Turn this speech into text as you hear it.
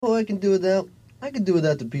Oh, I can do without. I can do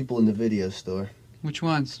without the people in the video store. Which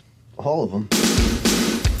ones? All of them.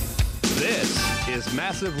 This is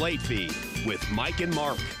Massive Late Fee with Mike and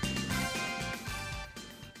Mark.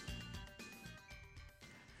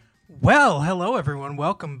 Well, hello everyone.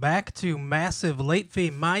 Welcome back to Massive Late Fee.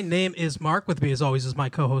 My name is Mark. With me, as always, is my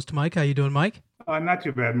co-host Mike. How you doing, Mike? Not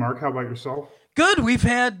too bad, Mark. How about yourself? Good. We've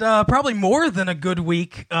had probably more than a good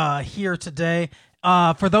week here today.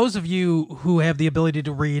 For those of you who have the ability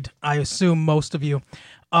to read, I assume most of you,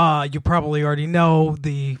 you probably already know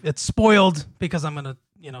it's spoiled because I'm going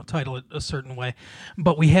to title it a certain way.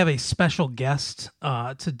 But we have a special guest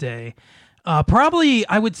today. Probably,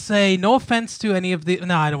 I would say, no offense to any of the.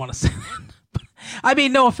 No, I don't want to say that. I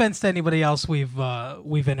mean, no offense to anybody else we've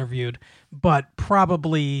interviewed, but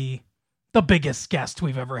probably the biggest guest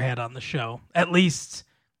we've ever had on the show. At least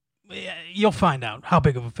you'll find out how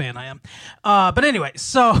big of a fan I am. But anyway,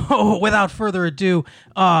 so without further ado,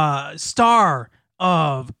 star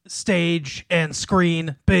of stage and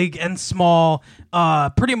screen, big and small,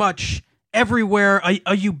 pretty much everywhere,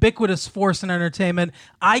 a ubiquitous force in entertainment.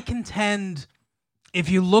 I contend, if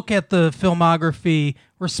you look at the filmography,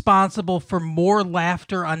 responsible for more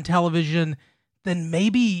laughter on television than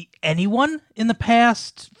maybe anyone in the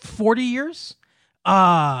past 40 years.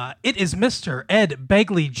 It is Mr. Ed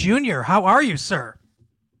Begley Jr. How are you, sir?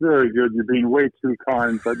 Very good. You're being way too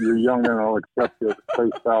kind, but you're young and I'll accept it at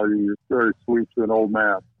face value. You're very sweet to an old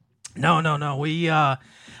man. No.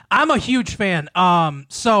 I'm a huge fan.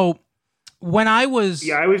 So when I was...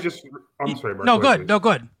 Yeah, I was just... I'm sorry, Mark. No, good. No,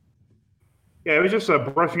 good. Yeah, I was just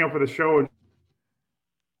brushing up for the show and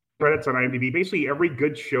credits on IMDb. Basically, every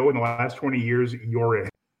good show in the last 20 years, you're in.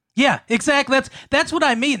 Yeah, exactly. That's what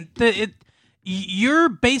I mean. You're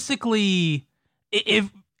basically...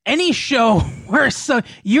 If any show where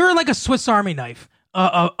you're like a Swiss Army knife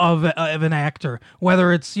of an actor,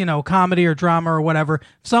 whether it's, comedy or drama or whatever. If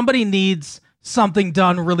somebody needs something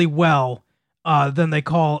done really well, then they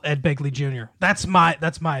call Ed Begley Jr. That's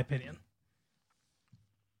my opinion.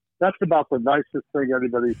 That's about the nicest thing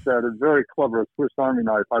anybody said. It's very clever, a Swiss Army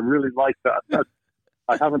knife. I really like that.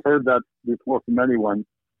 I haven't heard that before from anyone.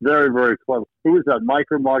 Very, very clever. Who was that? Mike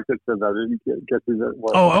or Mark that said that? I didn't get who that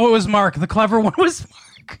was. Oh, it was Mark. The clever one was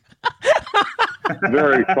Mark.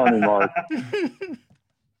 Very funny, Mark.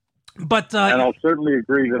 But and I'll certainly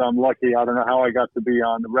agree that I'm lucky. I don't know how I got to be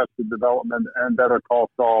on Arrested Development and Better Call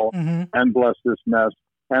Saul and Bless This Mess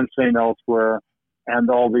and St. Elsewhere and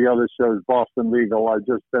all the other shows, Boston Legal. I've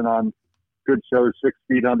just been on good shows, 6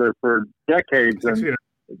 Feet Under, for decades, and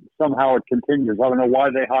somehow it continues. I don't know why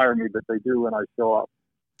they hire me, but they do when I show up.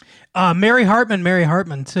 Mary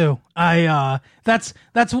Hartman too. That's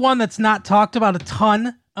one that's not talked about a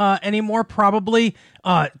ton anymore. Probably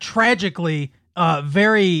tragically,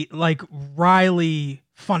 very like Riley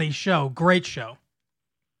funny show, great show.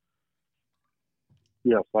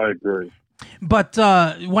 Yes, I agree. But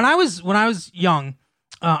when I was young,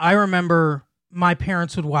 I remember my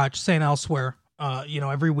parents would watch St. Elsewhere,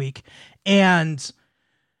 every week, and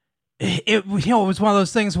it was one of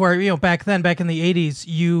those things where, back in the 80s,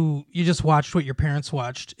 you just watched what your parents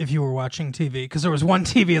watched if you were watching TV, because there was one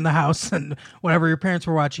TV in the house, and whatever your parents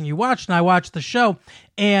were watching, you watched. And I watched the show,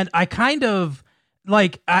 and I kind of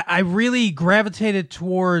I really gravitated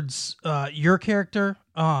towards your character,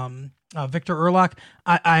 Victor Erlock,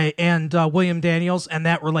 and William Daniels, and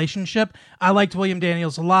that relationship. I liked William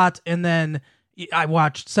Daniels a lot, and then I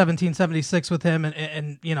watched 1776 with him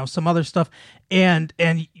and some other stuff, and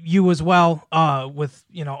you as well, with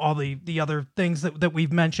all the other things that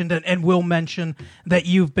we've mentioned and will mention that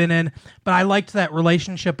you've been in. But I liked that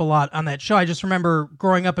relationship a lot on that show. I just remember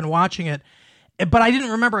growing up and watching it, but I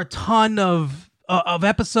didn't remember a ton of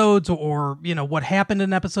episodes or what happened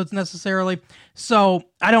in episodes necessarily. So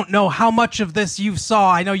I don't know how much of this you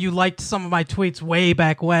saw. I know you liked some of my tweets way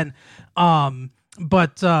back when,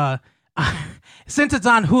 but since it's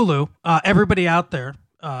on Hulu, everybody out there,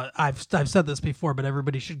 I've said this before, but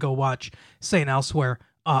everybody should go watch St. Elsewhere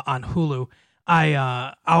on Hulu.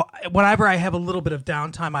 Whenever I have a little bit of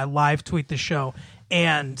downtime, I live tweet the show,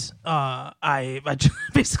 and I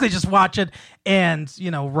basically just watch it and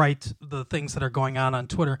write the things that are going on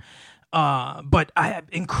Twitter. But I have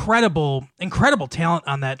incredible talent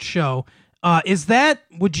on that show.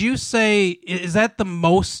 Would you say, is that the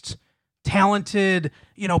most talented,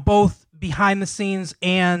 both behind the scenes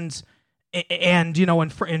and in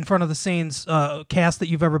front of the scenes cast that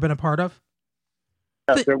you've ever been a part of?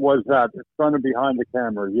 Yes, it was that. In front and behind the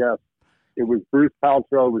camera, yes. It was Bruce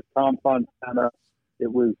Paltrow, it was Tom Fontana,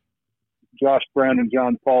 it was Josh Brand and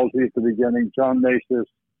John Falsey at the beginning, John Nacius,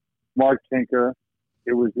 Mark Tinker,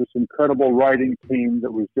 It was this incredible writing team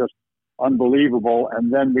that was just unbelievable.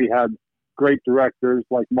 And then we had great directors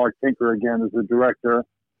like Mark Tinker again as a director.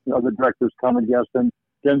 You know, the directors come and guest, and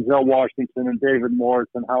Denzel Washington and David Morse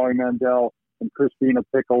and Howie Mandel and Christina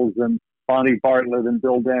Pickles and Bonnie Bartlett and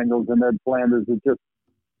Bill Daniels and Ed Flanders. It just,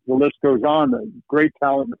 the list goes on. Great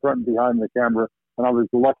talent in front and behind the camera, and I was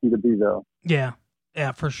lucky to be there. Yeah,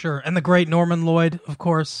 for sure. And the great Norman Lloyd, of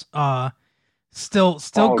course, still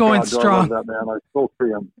going strong. I love that man. I still see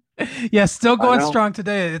him. Yeah, still going strong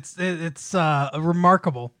today. It's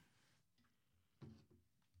remarkable.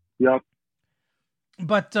 Yep.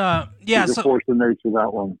 But It's a force of nature,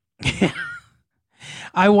 that one.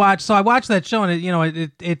 I watched that show,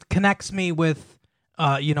 and it connects me with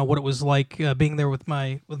what it was like being there with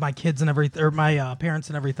my kids and everything, or my parents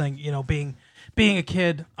and everything. You know, being a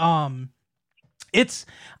kid. I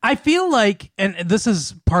feel like, and this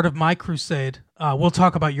is part of my crusade. We'll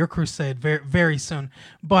talk about your crusade very, very soon.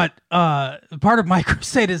 But part of my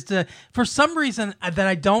crusade is for some reason that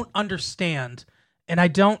I don't understand, and I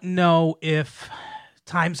don't know if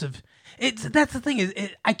times have. That's the thing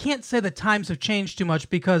I can't say that times have changed too much,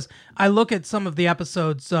 because I look at some of the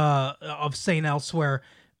episodes of St. Elsewhere,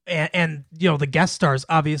 and the guest stars,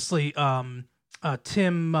 obviously.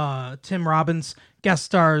 Tim Robbins guest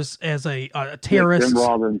stars as a terrorist. Tim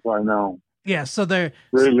Robbins, I know. Yeah, so they're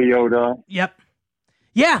Ray Liotta. Yep.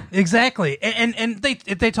 Yeah, exactly. And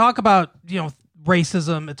they talk about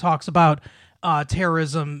racism. It talks about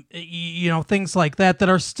terrorism. Things like that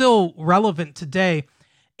are still relevant today.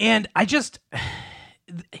 And I just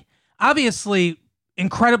obviously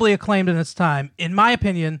incredibly acclaimed in its time, in my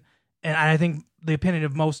opinion, and I think the opinion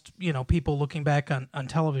of most people looking back on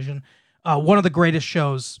television. One of the greatest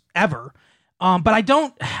shows ever. But I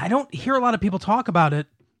don't hear a lot of people talk about it,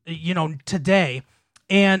 today.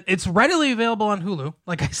 And it's readily available on Hulu.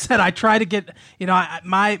 Like I said, I try to get,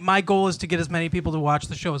 my goal is to get as many people to watch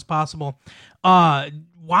the show as possible. Why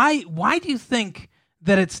do you think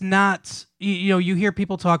that it's not, you hear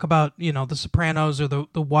people talk about, The Sopranos or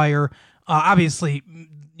The Wire. Obviously,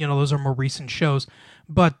 those are more recent shows.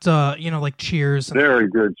 But, like Cheers. Very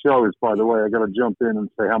good shows, by the way. I got to jump in and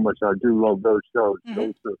say how much I do love those shows. Mm-hmm.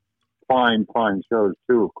 Those are fine shows,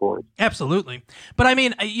 too, of course. Absolutely. But, I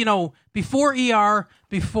mean, before ER,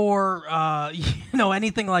 before,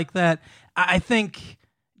 anything like that, I think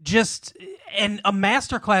just a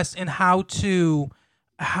masterclass in how to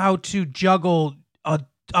juggle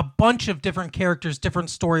a bunch of different characters, different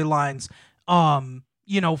storylines, from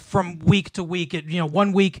week to week.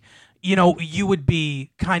 1 week, you would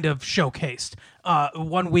be kind of showcased.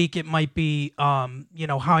 1 week it might be,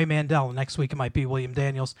 Howie Mandel. The next week it might be William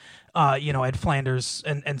Daniels, Ed Flanders,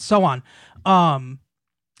 and so on.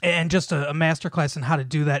 And just a masterclass in how to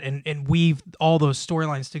do that and weave all those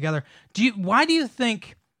storylines together. Why do you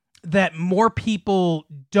think that more people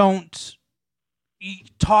don't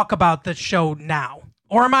talk about the show now?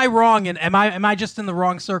 Or am I wrong? And am I just in the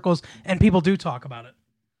wrong circles and people do talk about it?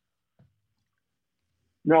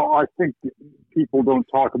 No, I think people don't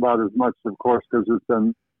talk about it as much, of course, because there's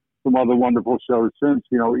been some other wonderful shows since.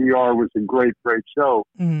 ER was a great show.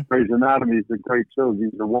 Mm-hmm. Grey's Anatomy is a great show.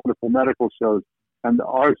 These are wonderful medical shows. And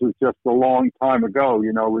ours was just a long time ago.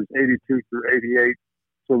 It was 82 through 88.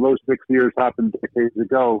 So those 6 years happened decades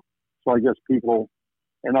ago. So I guess people,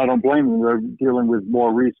 and I don't blame them, they're dealing with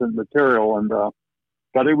more recent material. And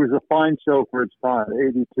but it was a fine show for its time.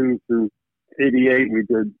 82 through 88, we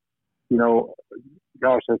did,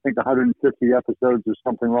 I think 150 episodes or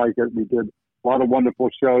something like it. We did a lot of wonderful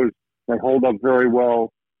shows. They hold up very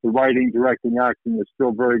well. The writing, directing, acting is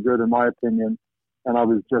still very good in my opinion. And I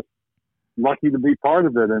was just lucky to be part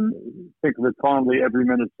of it and think of it fondly every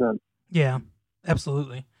minute since. Yeah,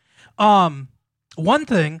 absolutely. One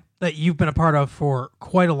thing that you've been a part of for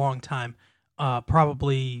quite a long time,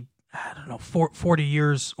 probably, 40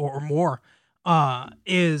 years or more,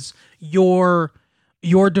 is your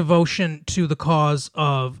devotion to the cause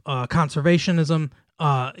of conservationism,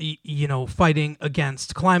 fighting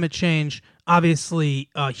against climate change. Obviously,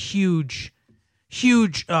 huge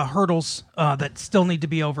hurdles that still need to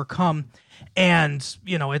be overcome. And,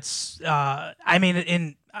 it's, I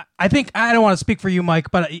think, I don't want to speak for you, Mike,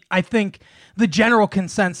 but I think the general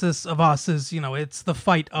consensus of us is, it's the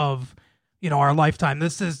fight of, our lifetime.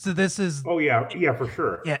 This is. Oh, yeah, for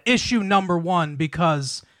sure. Yeah, issue number one,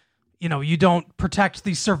 because you don't protect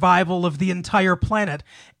the survival of the entire planet,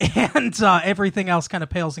 and everything else kind of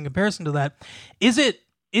pales in comparison to that. Is it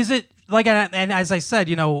like, and as I said,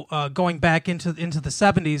 going back into the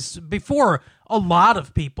 70s, before a lot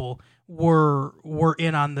of people were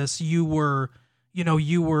in on this, you were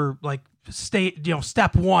like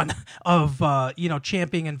step one of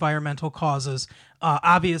championing environmental causes.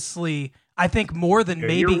 Obviously, I think more than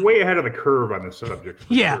maybe you're way ahead of the curve on this subject.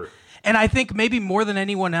 Yeah, sure. And I think maybe more than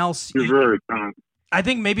anyone else, you're very kind. I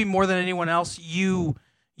think maybe more than anyone else, you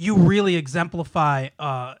really exemplify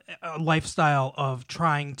a lifestyle of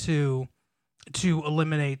trying to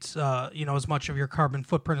eliminate as much of your carbon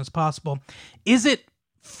footprint as possible. Is it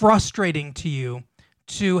frustrating to you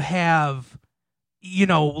to have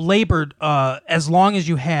labored as long as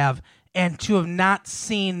you have and to have not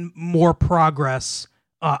seen more progress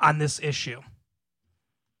on this issue?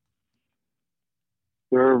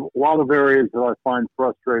 There are a lot of areas that I find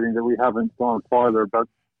frustrating that we haven't gone farther, but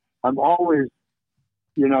I'm always,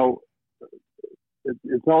 it's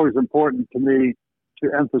always important to me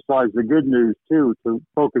to emphasize the good news too, to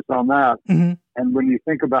focus on that. Mm-hmm. And when you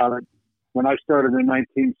think about it, when I started in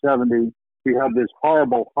 1970, we had this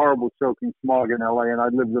horrible, horrible choking smog in LA, and I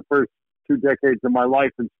lived the first 2 decades of my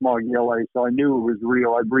life in smoggy LA, so I knew it was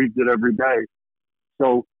real. I breathed it every day.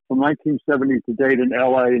 So from 1970 to date in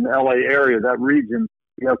LA, in the LA area, that region,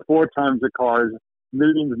 we have 4 times the cars,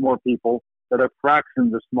 millions more people that have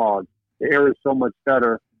fractions of smog. The air is so much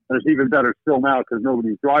better, and it's even better still now because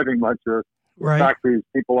nobody's driving much, or right. Factories,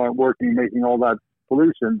 people aren't working, making all that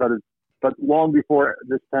pollution. But long before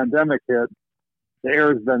this pandemic hit, the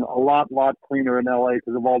air has been a lot cleaner in LA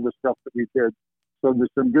because of all the stuff that we did. So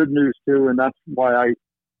there's some good news too, and that's why I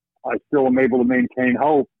still am able to maintain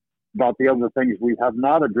hope about the other things we have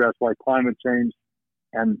not addressed, like climate change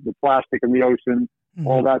and the plastic in the ocean, mm-hmm.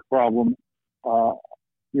 all that problem.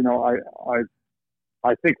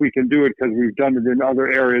 I think we can do it because we've done it in other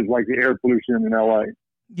areas like the air pollution in LA.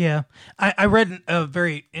 Yeah, I read a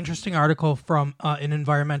very interesting article from an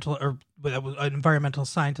environmental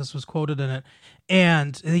scientist was quoted in it,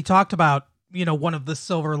 and he talked about one of the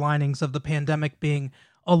silver linings of the pandemic being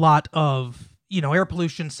a lot of air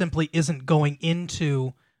pollution simply isn't going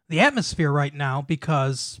into the atmosphere right now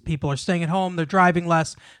because people are staying at home, they're driving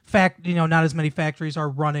less, not as many factories are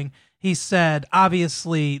running. He said,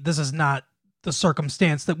 obviously, this is not the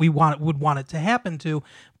circumstance that we would want it to happen to,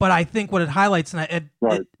 but I think what it highlights, and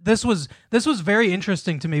this was very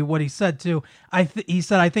interesting to me what he said too. He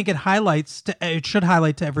said I think it should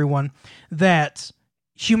highlight to everyone that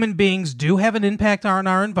human beings do have an impact on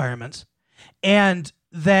our environment, and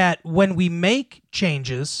that when we make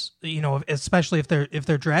changes, especially if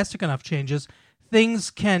they're drastic enough changes,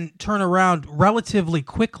 things can turn around relatively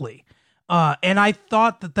quickly. And I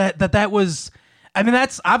thought that was, I mean,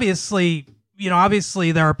 that's obviously.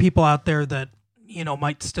 Obviously there are people out there that,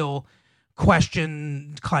 might still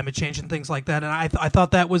question climate change and things like that. And I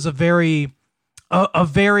thought that was a very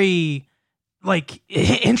like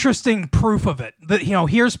interesting proof of it. That,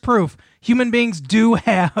 here's proof. Human beings do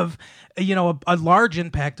have, a large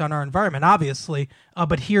impact on our environment, obviously.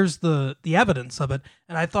 But here's the evidence of it.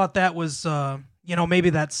 And I thought that was,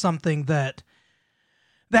 maybe that's something that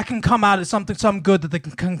can come out of some good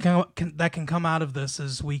that can come out of this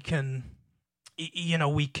is we can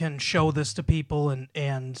show this to people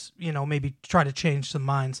and maybe try to change some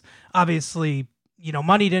minds. Obviously,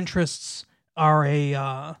 moneyed interests are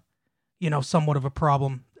a, somewhat of a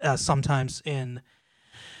problem sometimes in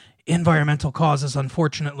environmental causes,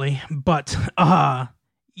 unfortunately. But, I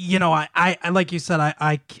like you said,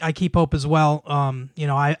 I keep hope as well.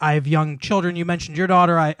 I have young children. You mentioned your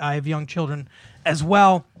daughter. I have young children as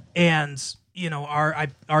well. And,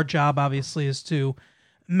 our job obviously is to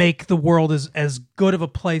make the world as good of a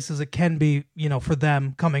place as it can be, for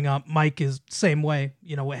them coming up. Mike is same way,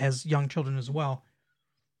 has young children as well.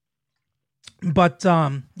 But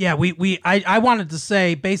I wanted to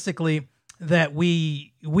say basically that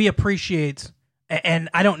we appreciate, and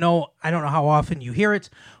I don't know how often you hear it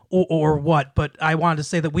or what, but I wanted to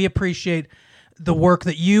say that we appreciate the work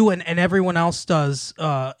that you and everyone else does,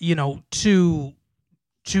 to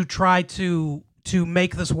try to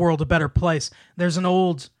make this world a better place. There's an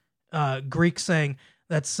old Greek saying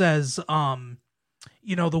that says,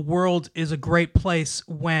 the world is a great place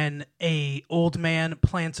when a old man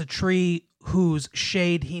plants a tree whose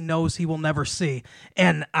shade he knows he will never see.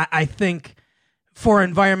 And I think for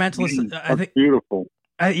environmentalists, I think beautiful.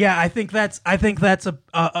 I think that's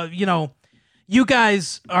a you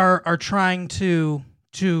guys are trying to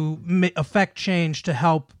affect change to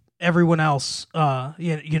help everyone else,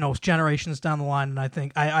 generations down the line, and I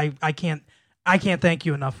think I can't thank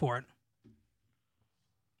you enough for it.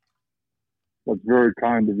 Well, it's very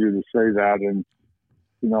kind of you to say that, and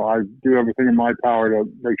I do everything in my power to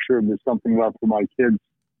make sure there's something left for my kids,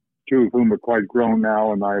 2 of whom are quite grown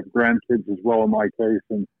now, and I have grandkids as well in my case,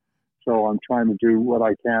 and so I'm trying to do what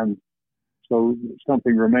I can so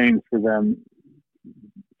something remains for them,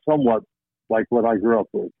 somewhat like what I grew up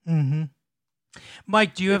with. Mm-hmm.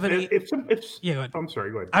 Mike, do you have any? Yeah, go ahead. I'm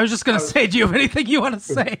sorry. Go ahead. I was just going to say, do you have anything you want to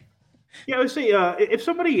say? Yeah, I would say if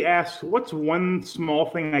somebody asks, what's one small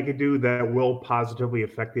thing I could do that will positively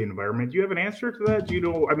affect the environment? Do you have an answer to that? Do you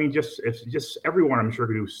know? I mean, just everyone, I'm sure,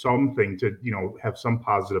 could do something to, have some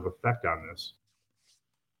positive effect on this.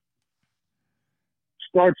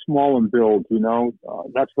 Start small and build.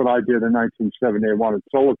 That's what I did in 1970. I wanted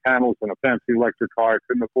solar panels and a fancy electric car. I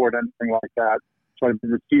couldn't afford anything like that, so I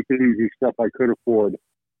did the cheap and easy stuff I could afford.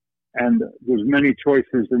 And there's many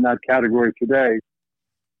choices in that category today.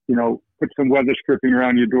 Put some weather stripping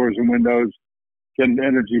around your doors and windows, get an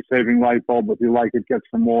energy-saving light bulb. If you like it, get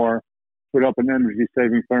some more. Put up an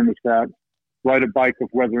energy-saving thermostat. Ride a bike if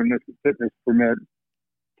weather and fitness permit.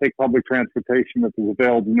 Take public transportation if it's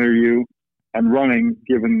available near you. And running,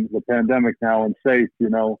 given the pandemic now, and safe,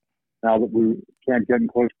 now that we can't get in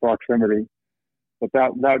close proximity. But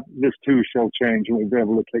this too shall change, and we'll be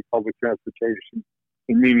able to take public transportation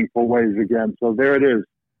in meaningful ways again. So there it is.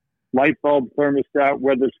 Light bulb, thermostat,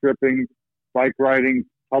 weather stripping, bike riding,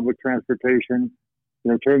 public transportation.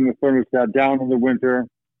 Turn the thermostat down in the winter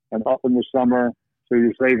and up in the summer so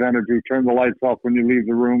you save energy. Turn the lights off when you leave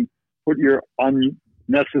the room. Put your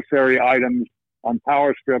unnecessary items on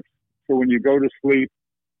power strips so when you go to sleep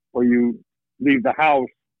or you leave the house,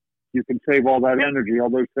 you can save all that energy. All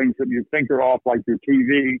those things that you think are off, like your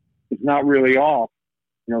TV, it's not really off,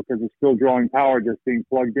 because it's still drawing power just being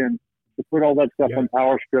plugged in. To put all that stuff on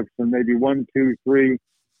power strips, and maybe 1, 2, 3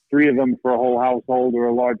 of them for a whole household or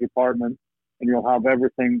a large apartment, and you'll have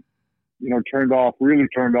everything, turned off, really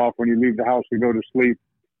turned off when you leave the house to go to sleep,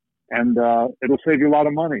 and it'll save you a lot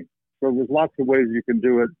of money. So there's lots of ways you can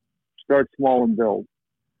do it. Start small and build.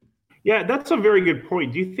 Yeah, that's a very good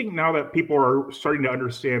point. Do you think now that people are starting to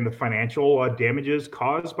understand the financial damages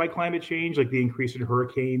caused by climate change, like the increase in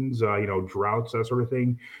hurricanes, droughts, that sort of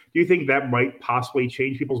thing, do you think that might possibly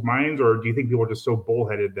change people's minds, or do you think people are just so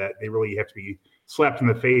bullheaded that they really have to be slapped in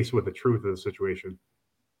the face with the truth of the situation?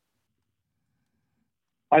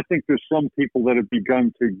 I think there's some people that have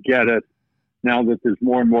begun to get it now that there's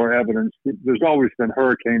more and more evidence. There's always been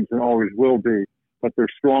hurricanes and always will be, but they're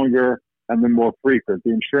stronger and they're more frequent.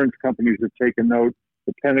 The insurance companies have taken note.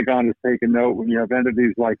 The Pentagon has taken note. When you have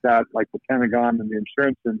entities like that, like the Pentagon and the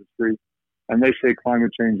insurance industry, and they say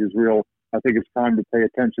climate change is real, I think it's time to pay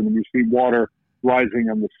attention. When you see water rising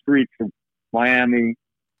on the streets of Miami,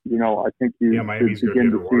 I think you should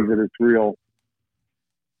begin to see that it's real.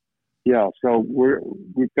 Yeah, so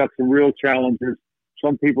we've got some real challenges.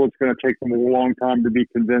 Some people, it's going to take them a long time to be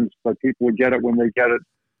convinced, but people will get it when they get it.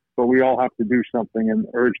 But we all have to do something and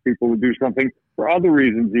urge people to do something for other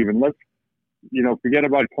reasons even. Let's, forget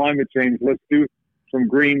about climate change. Let's do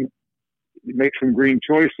make some green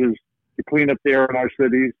choices to clean up the air in our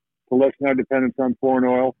cities, to lessen our dependence on foreign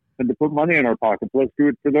oil, and to put money in our pockets. Let's do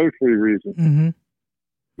it for those 3 reasons. Mm-hmm.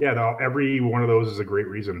 Yeah, every one of those is a great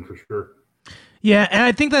reason for sure. Yeah, and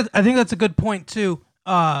I think that's a good point too.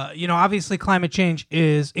 Obviously climate change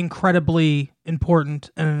is incredibly important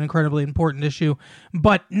and an incredibly important issue,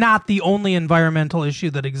 but not the only environmental issue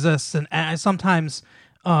that exists. And sometimes,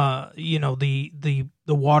 the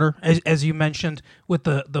water, as you mentioned, with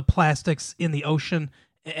the plastics in the ocean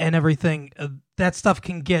and everything, that stuff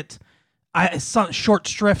can get short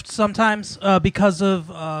shrift sometimes because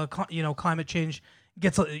of climate change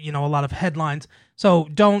gets a lot of headlines. So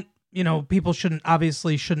people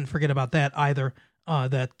shouldn't forget about that either.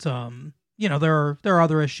 There are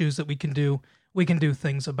other issues that we can do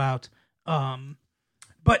things about.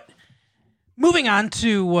 But moving on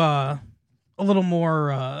to a little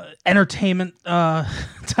more entertainment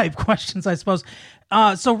type questions, I suppose.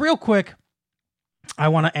 So real quick, I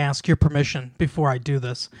want to ask your permission before I do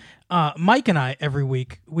this. Mike and I, every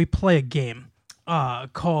week, we play a game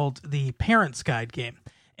called the Parents Guide game.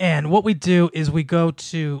 And what we do is we go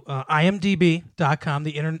to imdb.com,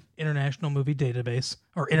 the International Movie Database,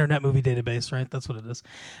 or Internet Movie Database, right? That's what it is.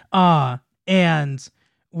 And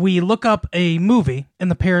we look up a movie in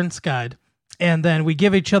the Parents Guide, and then we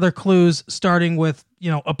give each other clues, starting with,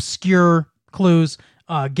 obscure clues,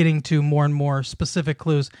 getting to more and more specific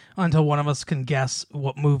clues until one of us can guess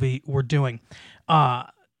what movie we're doing.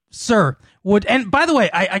 Sir, and by the way,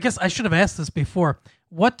 I guess I should have asked this before.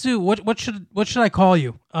 What should I call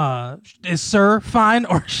you? Is Sir fine,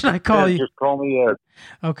 or should I call you? Just call me Ed.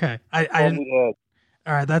 Okay, call me Ed.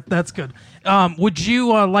 All right, that's good. Would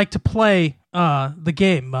you like to play the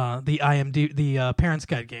game, the Parents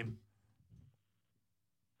Guide game?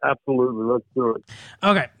 Absolutely, let's do it.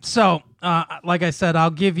 Okay, so like I said, I'll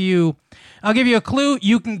give you a clue.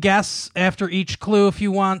 You can guess after each clue if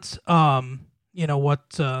you want. What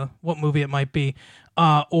movie it might be,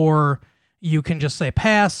 or you can just say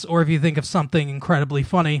pass. Or if you think of something incredibly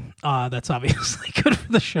funny, that's obviously good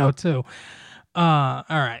for the show too. All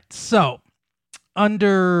right, so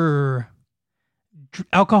under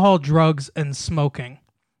alcohol, drugs, and smoking,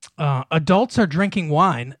 adults are drinking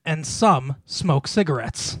wine and some smoke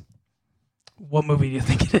cigarettes. What movie do you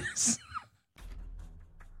think it is?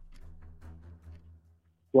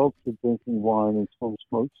 Adults are drinking wine and some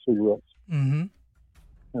smoke cigarettes. Mm-hmm.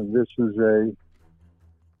 And this is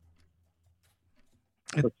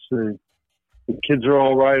let's see. The kids are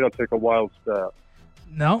all right. I'll take a wild stab.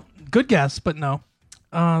 No, good guess, but no.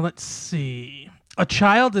 Let's see.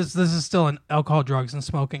 This is still in alcohol, drugs, and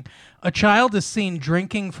smoking. A child is seen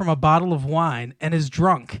drinking from a bottle of wine and is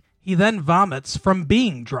drunk. He then vomits from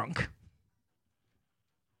being drunk.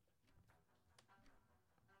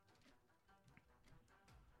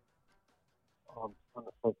 I'm trying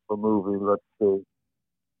to think of a movie. Let's see.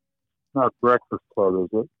 Not Breakfast Club, is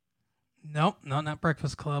it? No, not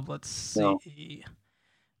Breakfast Club. Let's see.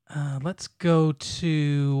 No. Let's go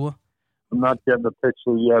to... I'm not getting a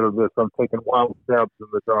picture yet of this. I'm taking wild stabs in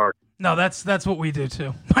the dark. No, that's what we do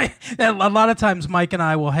too. A lot of times Mike and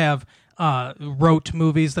I will have rote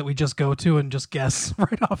movies that we just go to and just guess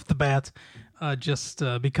right off the bat,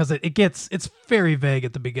 because it's very vague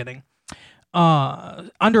at the beginning.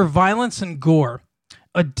 Under violence and gore,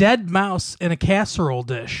 a dead mouse in a casserole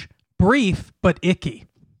dish, brief but icky.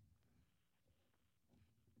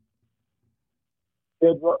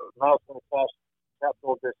 Dead mouse in a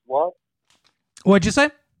casserole dish. What? What'd you say?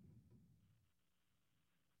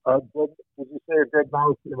 Did you say a dead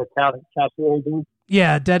mouse in a casserole dish?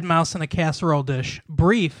 Yeah, dead mouse in a casserole dish.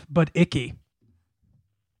 Brief, but icky.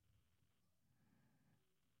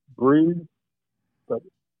 Breathe? But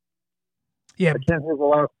yeah. I can't hear the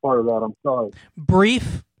last part of that. I'm sorry.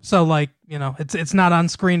 Brief, so it's not on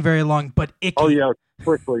screen very long, but icky. Oh, yeah,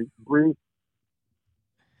 quickly. Brief.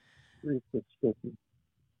 Brief, it's sticky.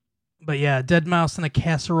 But yeah, dead mouse in a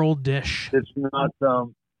casserole dish. It's not,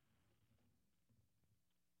 oh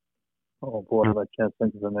boy, I can't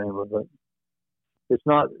think of the name of it. It's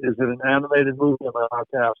not, is it an animated movie? Am I allowed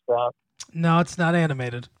to ask that? No, it's not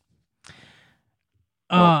animated.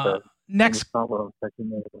 Okay. Next, not what I'm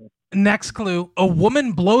thinking of. Next clue, a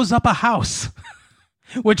woman blows up a house,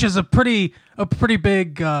 which is a pretty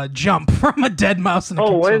big jump from a dead mouse in a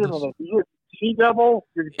casserole wait a dish. minute. She-Devil?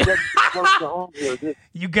 You're getting close to home here.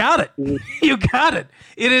 You got it. You got it.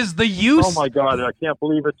 It is the use. Oh, my God. I can't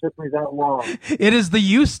believe it took me that long. It is the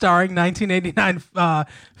You starring 1989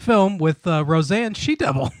 film with Roseanne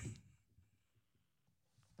She-Devil.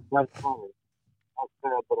 That's funny. That's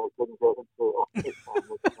sad, but I couldn't get into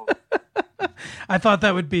it. I thought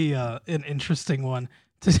that would be an interesting one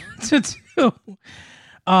to do. That's really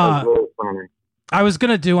funny. I was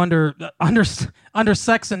gonna do under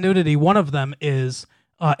sex and nudity. One of them is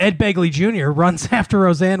Ed Begley Jr. runs after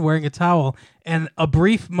Roseanne wearing a towel, and a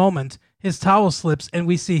brief moment, his towel slips, and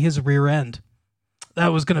we see his rear end. That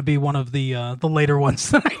was gonna be one of the later ones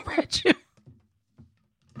that I read you.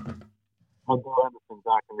 I do Anderson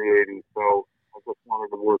back in the '80s, so I just wanted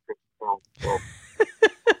to work in film. So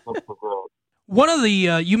that's good. One of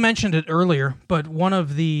the you mentioned it earlier, but one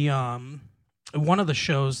of the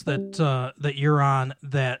shows that you're on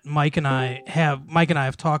that Mike and I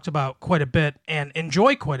have talked about quite a bit and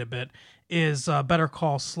enjoy quite a bit is Better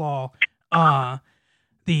Call Saul, the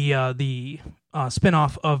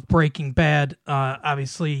spinoff of Breaking Bad.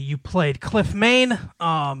 Obviously, you played Cliff Main,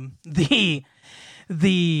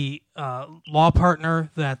 the law partner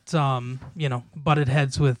that butted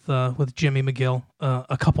heads with Jimmy McGill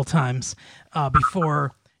a couple times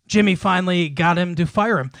before Jimmy finally got him to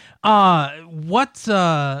fire him. What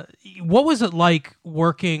was it like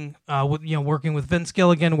working with Vince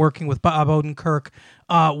Gilligan, working with Bob Odenkirk?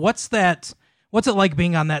 What's it like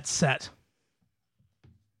being on that set?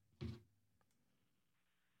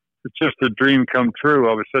 It's just a dream come true.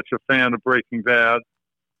 I was such a fan of Breaking Bad,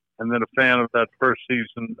 and then a fan of that first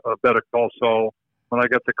season of Better Call Saul. When I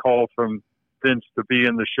got the call from Vince to be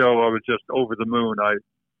in the show, I was just over the moon.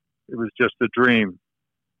 It was just a dream.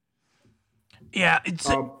 Yeah,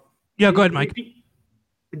 go ahead, Mike.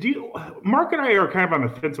 Mark and I are kind of on the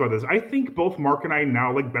fence about this. I think both Mark and I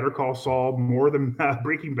now like Better Call Saul more than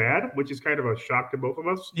Breaking Bad, which is kind of a shock to both of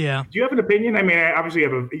us. Yeah. Do you have an opinion? I mean, I obviously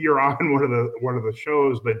you're on one of the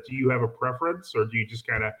shows, but do you have a preference, or do you just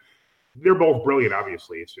kind of? They're both brilliant,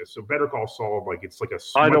 obviously. It's just so Better Call Saul, it's like a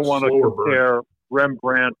I don't want to compare burn.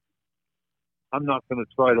 Rembrandt I'm not going to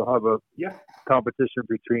try to have a competition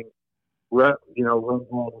between,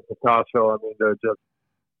 Ringwald and Picasso. I mean, they're just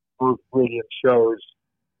both brilliant shows,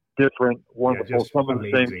 different, wonderful, some of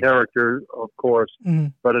the same characters, of course,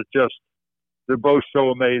 but it's just, they're both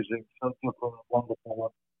so amazing, so different,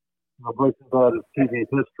 wonderful. Breaking Bad is TV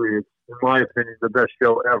history. It's, in my opinion, the best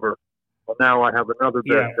show ever. Well, now I have another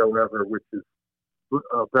best show ever, which is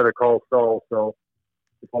Better Call Saul. So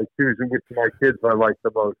if I choose which of my kids I like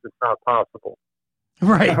the most, it's not possible.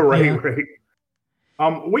 Right.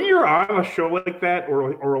 When you're on a show like that,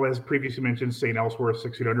 or as previously mentioned, St. Elsewhere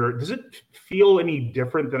 1600, does it feel any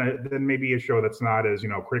different than maybe a show that's not as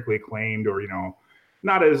critically acclaimed, or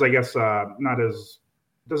not as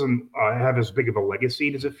doesn't have as big of a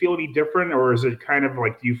legacy? Does it feel any different, or is it kind of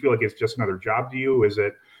like, do you feel like it's just another job to you?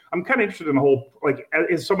 I'm kind of interested in the whole, like,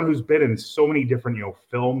 as someone who's been in so many different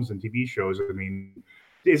films and TV shows. I mean,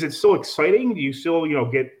 is it still exciting? Do you still,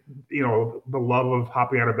 get, the love of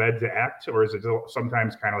hopping out of bed to act, or is it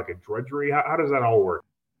sometimes kind of like a drudgery? How does that all work?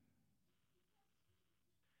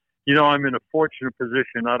 I'm in a fortunate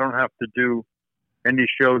position. I don't have to do any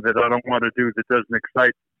show that I don't want to do that doesn't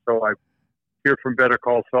excite me. So I hear from Better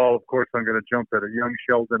Call Saul. Of course, I'm going to jump at a Young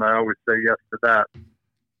Sheldon. I always say yes to that.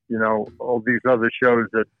 All these other shows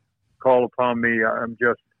that call upon me, I'm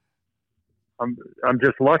just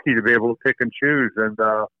lucky to be able to pick and choose. And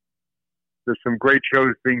there's some great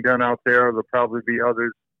shows being done out there. There'll probably be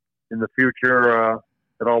others in the future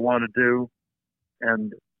that I'll want to do.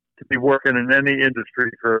 And to be working in any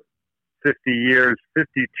industry for 50 years,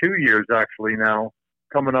 52 years actually now,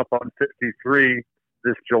 coming up on 53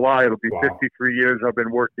 this July, it'll be 53 years I've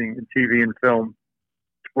been working in TV and film.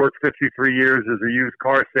 Worked 53 years as a used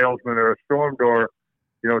car salesman or a storm door,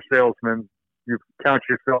 salesman. You count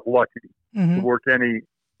yourself lucky to work in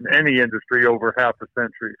any industry over half a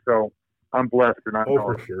century. So I'm blessed, and I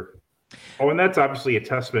know. For sure. Oh, and that's obviously a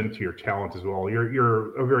testament to your talent as well.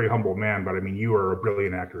 You're a very humble man, but I mean, you are a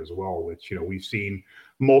brilliant actor as well, which we've seen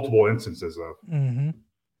multiple instances of. Mm-hmm.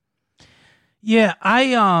 Yeah,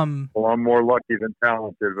 Well, I'm more lucky than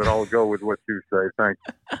talented, but I'll go with what you say. Thanks.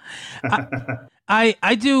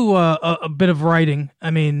 I do a bit of writing.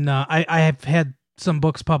 I mean, I have had some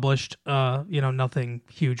books published, nothing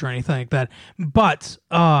huge or anything like that. But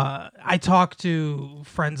I talk to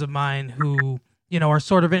friends of mine who, are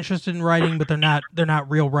sort of interested in writing, but they're not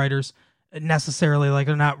real writers necessarily. Like,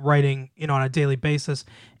 they're not writing, on a daily basis.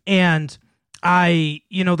 And they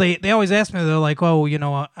always ask me, they're like, oh,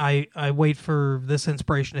 I wait for this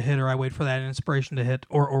inspiration to hit, or I wait for that inspiration to hit,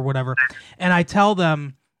 or whatever. And I tell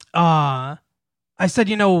them, I said,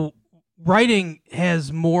 writing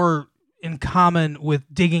has more in common with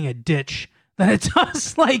digging a ditch than it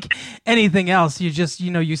does like anything else. You just,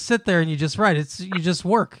 you sit there and you just write. You just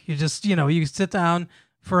work. You just, you sit down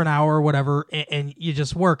for an hour or whatever, and you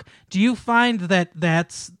just work. Do you find that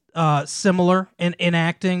that's similar in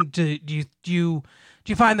acting? Do you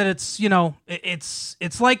find that it's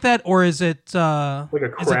it's like that, or is it like a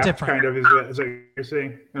craft kind of? Is that what you're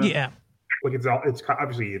saying? Yeah. Like it's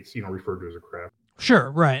obviously it's referred to as a craft.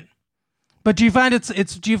 Sure, right. But do you find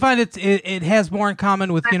it has more in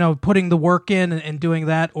common with putting the work in and doing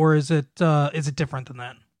that, or is it different than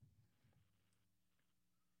that?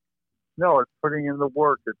 No, it's putting in the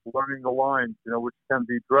work. It's learning the lines, which can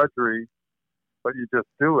be drudgery, but you just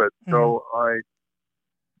do it. Mm-hmm. So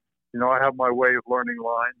I have my way of learning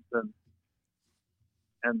lines,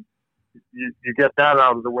 and you get that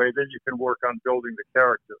out of the way, then you can work on building the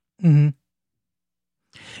character. Mm-hmm.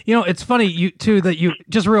 It's funny that you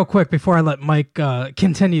just real quick before I let Mike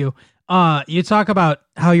continue. You talk about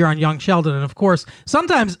how you're on Young Sheldon, and of course,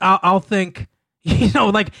 sometimes I'll think,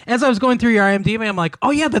 like as I was going through your IMDb, I'm like,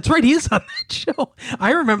 oh yeah, that's right, he is on that show.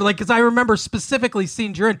 I remember, because I remember specifically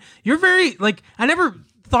scenes you're in. You're very I never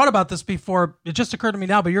thought about this before. It just occurred to me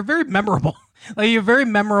now, but you're very memorable. You're very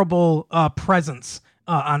memorable presence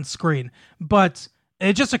on screen, but.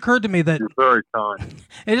 It just occurred to me that... You're very kind.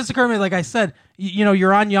 It just occurred to me, like I said,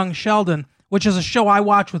 you're on Young Sheldon, which is a show I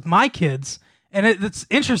watch with my kids, and it's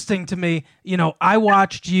interesting to me. I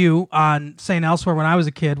watched you on St. Elsewhere when I was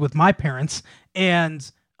a kid with my parents,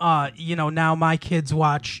 and, now my kids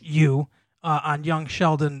watch you on Young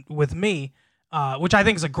Sheldon with me, which I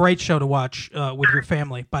think is a great show to watch with your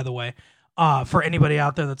family, by the way. For anybody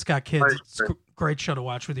out there that's got kids, it's a great show to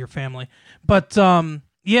watch with your family. But...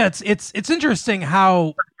 yeah, it's interesting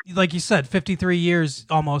how, like you said, 53 years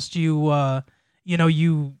almost. You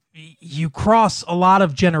cross a lot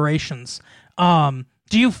of generations. Do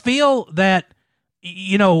you feel that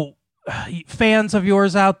fans of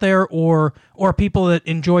yours out there, or people that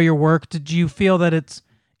enjoy your work, do you feel that it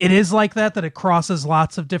is like that it crosses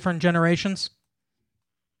lots of different generations?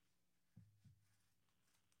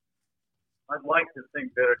 I'd like to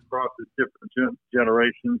think that it crosses different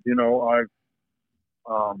generations. You know,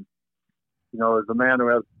 as a man who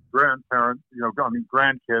has grandparents,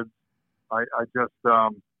 grandkids, I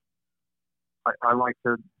like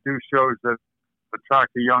to do shows that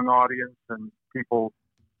attract a young audience and people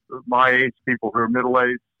my age, people who are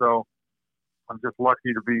middle-aged. So I'm just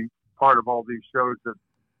lucky to be part of all these shows that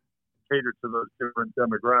cater to those different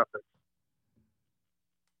demographics.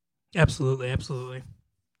 Absolutely.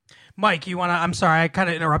 Mike, I'm sorry, I kind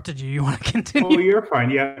of interrupted you. You want to continue? Oh, you're fine.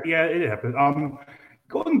 Yeah, it happened.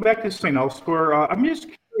 Going back to St. Elsewhere, I'm just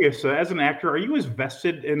curious, as an actor, are you as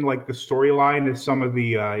vested in like the storyline as some of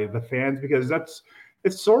the fans? Because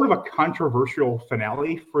it's sort of a controversial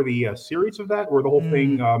finale for the series of that, where the whole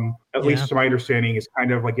thing, at least to my understanding, is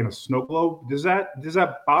kind of like in a snow globe. Does that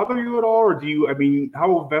bother you at all, or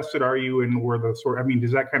how vested are you in where the sort? I mean,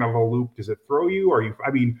 does that kind of a loop? Does it throw you?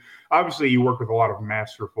 Obviously, you work with a lot of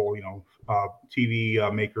masterful,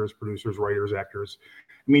 TV makers, producers, writers, actors.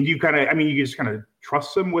 I mean, you just kind of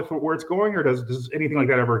trust them with where it's going, or does anything like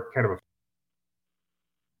that ever kind of?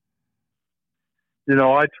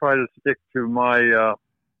 I try to stick to my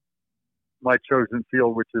my chosen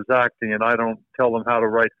field, which is acting, and I don't tell them how to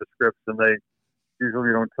write the scripts, and they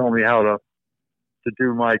usually don't tell me how to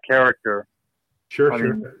do my character. Sure.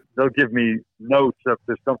 They'll give me notes if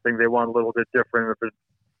there's something they want a little bit different.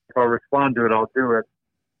 If I respond to it, I'll do it.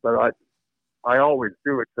 But I always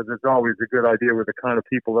do it because it's always a good idea with the kind of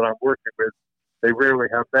people that I'm working with. They rarely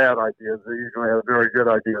have bad ideas. They usually have very good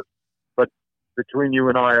ideas. But between you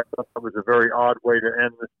and I thought that was a very odd way to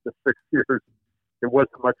end the 6 years. It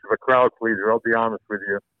wasn't much of a crowd pleaser, I'll be honest with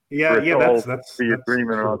you. Yeah, that's the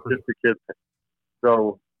agreement on Autistic Kids.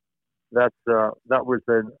 So that was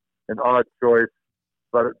an odd choice,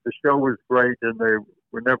 but the show was great, and they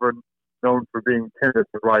were never known for being timid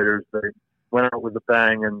writers. They went out with a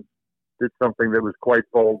bang and did something that was quite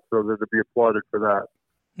bold, so that to be applauded for that.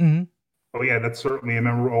 Mm-hmm. Oh yeah, that's certainly a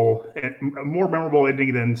more memorable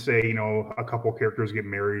ending than, say, a couple characters get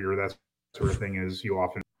married or that sort of thing, as you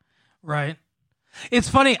often. Right. It's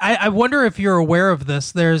funny. I wonder if you're aware of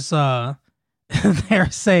this. There's I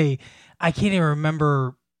can't even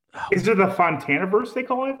remember. Is it the Fontanaverse they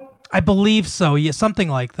call it? I believe so. Yeah, something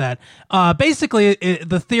like that. Basically,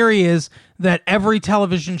 the theory is that every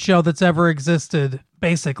television show that's ever existed,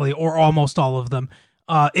 basically, or almost all of them,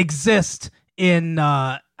 exist in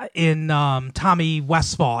Tommy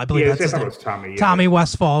Westfall. I believe that's his name. Tommy. Yeah. Tommy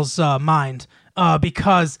Westfall's mind,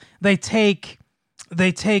 because they take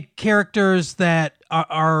characters that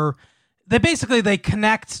they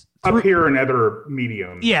connect appear in other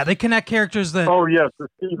mediums. Yeah, they connect characters that. Oh yes, the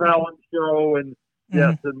Steve Allen show, and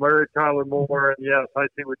yes, and Mary Tyler Moore, and yes, I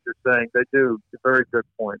see what you're saying. They do. It's a very good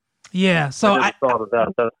point. Yeah, so I thought of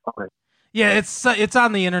that. That's funny. Yeah, it's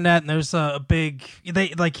on the internet, and there's a big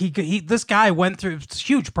this guy went through, it's a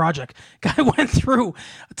huge project. Guy went through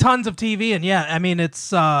tons of TV, and yeah, I mean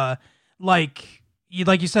it's like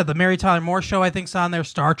you said, the Mary Tyler Moore show I think's on there,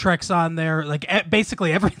 Star Trek's on there,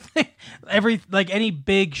 basically everything, any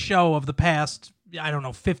big show of the past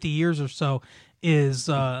 50 years or so is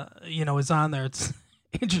on there. It's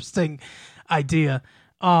interesting idea,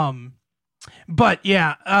 but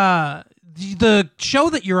yeah. The show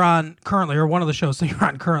that you're on currently, or one of the shows that you're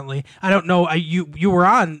on currently, I don't know. You were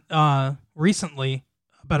on recently,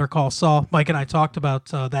 Better Call Saul. Mike and I talked about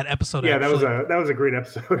that episode. Yeah, actually. that was a great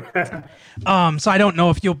episode. So I don't know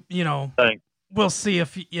if you'll, Thanks. We'll see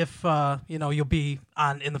if you'll be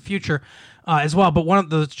on in the future as well. But one of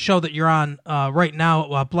the show that you're on right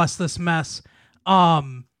now, Bless This Mess.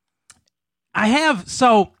 I have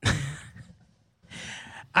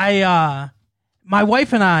my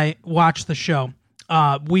wife and I watched the show.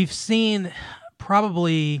 We've seen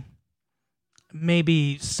probably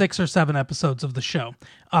maybe 6 or 7 episodes of the show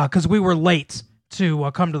because we were late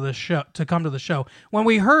to come to the show. When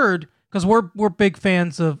we heard, because we're big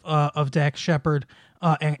fans of Dax Shepard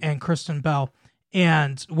and Kristen Bell,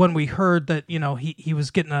 and when we heard that he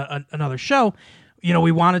was getting another show,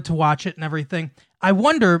 we wanted to watch it and everything. I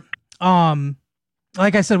wonder.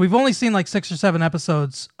 Like I said, we've only seen 6 or 7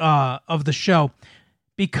 episodes of the show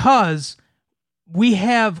because we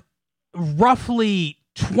have roughly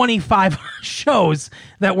 25 shows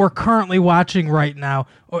that we're currently watching right now,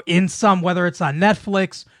 or in some, whether it's on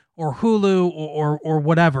Netflix or Hulu or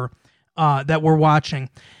whatever that we're watching.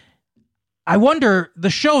 I wonder, the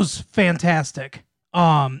show's fantastic.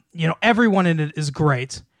 Everyone in it is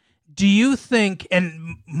great. Do you think,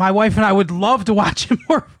 and my wife and I would love to watch it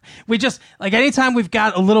more, we just, anytime we've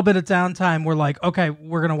got a little bit of downtime, we're like, okay,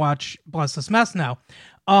 we're going to watch Bless This Mess now.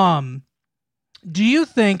 Do you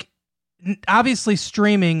think, obviously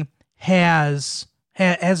streaming has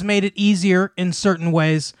made it easier in certain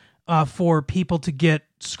ways for people to get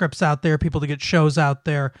scripts out there, people to get shows out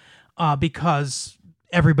there, because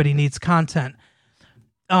everybody needs content.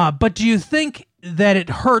 But do you think that it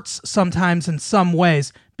hurts sometimes in some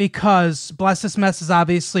ways? Because Bless This Mess is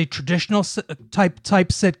obviously traditional type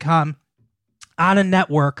sitcom on a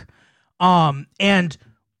network. And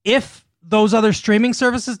if those other streaming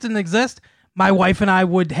services didn't exist, my wife and I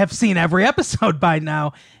would have seen every episode by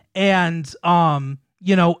now. And,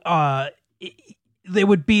 they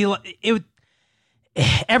would be,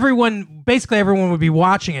 basically everyone would be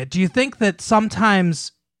watching it. Do you think that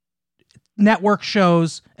sometimes network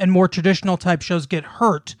shows and more traditional type shows get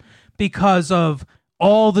hurt because of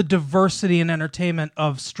all the diversity and entertainment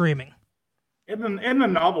of streaming? And the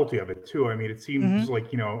novelty of it too. I mean, it seems like,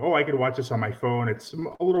 I could watch this on my phone. It's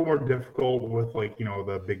a little more difficult with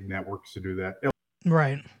the big networks to do that.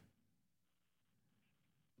 Right.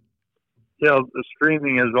 Yeah, the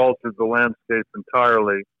streaming has altered the landscape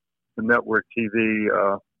entirely, the network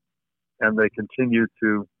TV, and they continue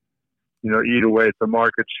to, eat away at the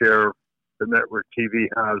market share the network TV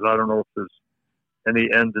has. I don't know if there's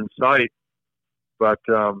any end in sight, but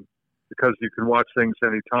because you can watch things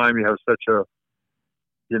anytime, you have such a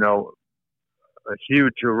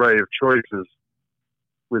huge array of choices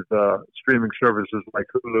with streaming services like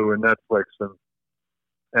Hulu and Netflix and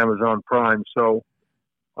Amazon Prime. So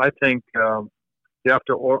I think you have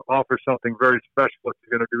to offer something very special if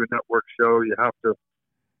you're going to do a network show. You have to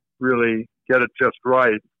really get it just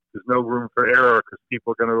right. There's no room for error because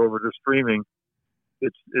people are going to go over to streaming.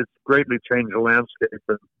 It's greatly changed the landscape,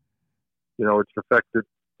 and it's affected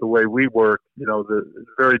the way we work. The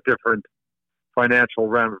very different financial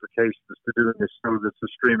ramifications to doing a show that's a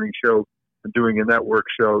streaming show and doing a network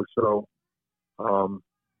show. So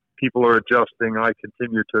people are adjusting. I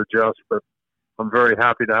continue to adjust, but I'm very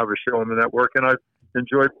happy to have a show on the network, and I've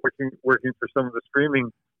enjoyed working for some of the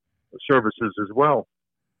streaming services as well.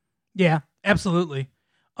 Yeah, absolutely.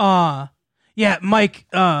 Yeah, Mike,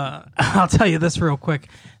 I'll tell you this real quick.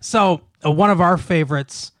 So one of our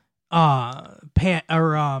favorites, one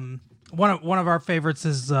of our favorites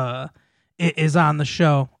is on the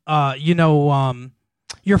show.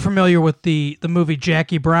 You're familiar with the movie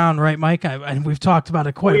Jackie Brown, right, Mike? And we've talked about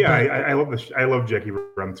it quite a bit. I love this. I love Jackie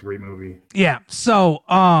Brown. It's a great movie. Yeah. So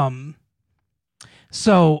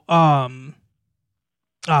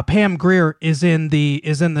Pam Grier is in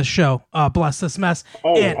the show. Bless This Mess.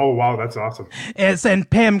 Oh, wow, that's awesome. And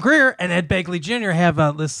Pam Grier and Ed Begley Jr.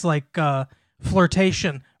 have this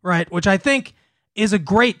flirtation, right? Which I think is a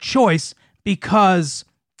great choice because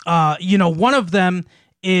one of them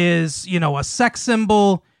is a sex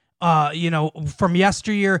symbol from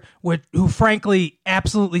yesteryear, who frankly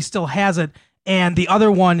absolutely still has it, and the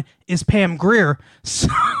other one is Pam Grier. So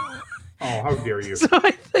oh, how dare you! So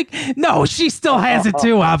I think no, she still has it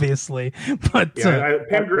too, obviously. But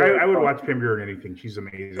Pam Grier, I would watch Pam Grier in anything. She's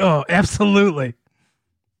amazing. Oh, absolutely.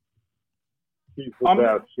 She's the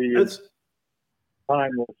best. She is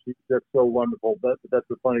timeless. She's just so wonderful.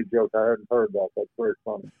 That's a funny joke. I hadn't heard that. That's very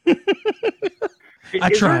funny.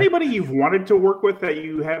 Is there anybody you've wanted to work with that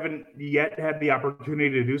you haven't yet had the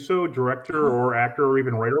opportunity to do so, director or actor or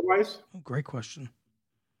even writer-wise? Great question.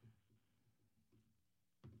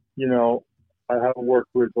 I haven't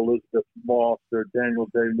worked with Elizabeth Moss or Daniel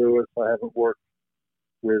Day-Lewis. I haven't worked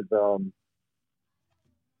with, I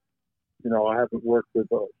haven't worked with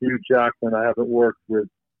Hugh Jackman. I haven't worked with,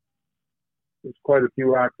 there's quite a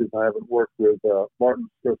few actors. I haven't worked with Martin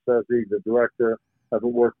Scorsese, the director. I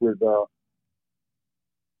haven't worked with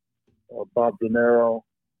Bob De Niro.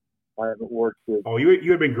 I haven't worked with. Oh, you would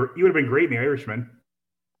have been great in The Irishman.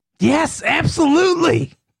 Yes,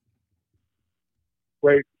 absolutely.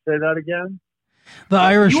 Wait, say that again. The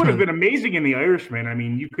Irishman. You would have been amazing in The Irishman. I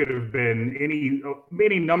mean, you could have been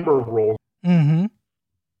any number of roles. Mm-hmm.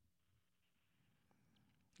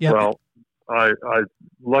 Yeah. Well, I'm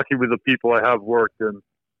lucky with the people I have worked, and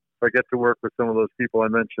if I get to work with some of those people I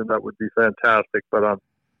mentioned, that would be fantastic. But I'm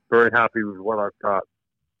very happy with what I've got.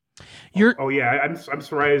 I'm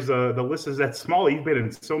surprised the list is that small. You've been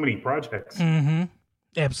in so many projects. Mm-hmm.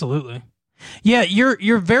 Absolutely. Yeah,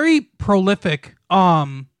 you're very prolific.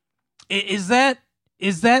 Is that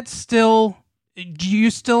still? Do you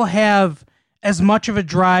still have as much of a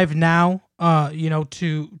drive now?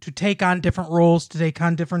 To take on different roles, to take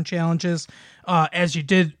on different challenges, as you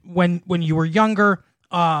did when you were younger.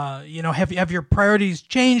 Have your priorities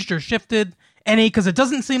changed or shifted any? Because it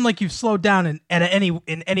doesn't seem like you've slowed down in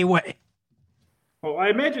any way. Well, I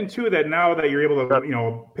imagine too that now that you're able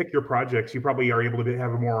to, pick your projects, you probably are able to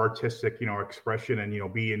have a more artistic, expression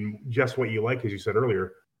and be in just what you like, as you said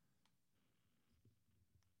earlier.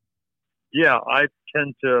 yeah, I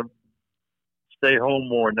tend to stay home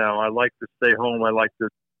more now. I like to stay home. I like to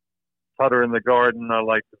putter in the garden. I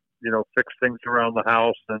like to, fix things around the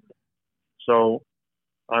house. And so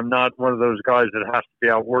I'm not one of those guys that has to be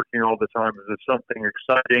out working all the time. If there's something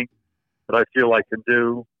exciting that I feel I can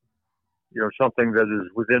do, something that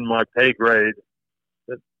is within my pay grade,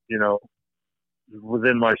 that,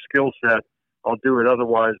 within my skill set, I'll do it.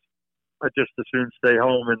 Otherwise, I just as soon stay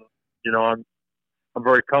home. And, I'm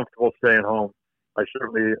very comfortable staying home. I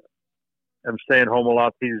certainly am staying home a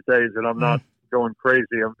lot these days, and I'm not going crazy.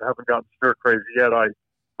 I haven't gotten stir crazy yet. I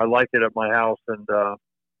like it at my house, and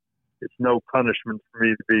it's no punishment for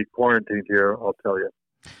me to be quarantined here, I'll tell you.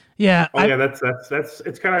 Yeah. Yeah, that's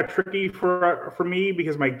it's kind of tricky for me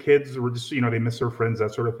because my kids were just, they miss their friends,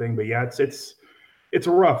 that sort of thing. But yeah, it's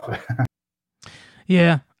rough.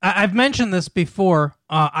 Yeah. I've mentioned this before.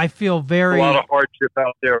 I feel very a lot of hardship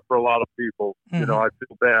out there for a lot of people. I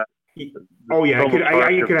feel bad. Oh yeah, I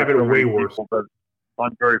could have it way worse. People, but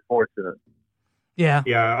I'm very fortunate. Yeah.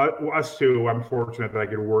 Yeah, us too. I'm fortunate that I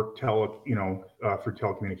could work through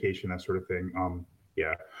telecommunication, that sort of thing.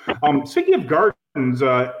 Yeah. Speaking of gardens,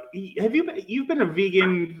 you've been a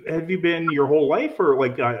vegan? Have you been your whole life, or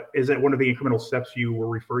is that one of the incremental steps you were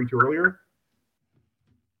referring to earlier?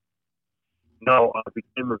 No, I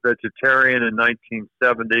became a vegetarian in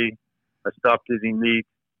 1970. I stopped eating meat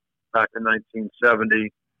back in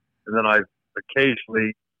 1970, and then I've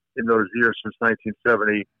occasionally, in those years since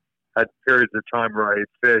 1970, had periods of time where I ate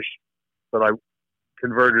fish, but I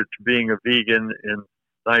converted to being a vegan in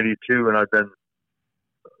 92, and I've been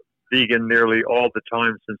vegan nearly all the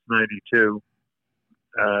time since 92,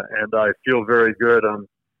 and I feel very good. I'm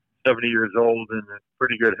 70 years old and in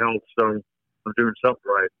pretty good health, so I'm doing something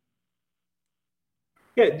right.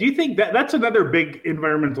 Yeah, do you think that's another big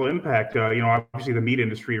environmental impact? Obviously the meat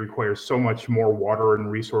industry requires so much more water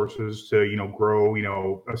and resources to,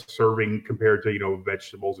 grow, a serving compared to,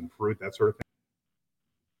 vegetables and fruit, that sort of thing.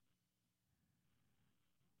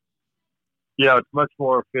 Yeah, it's much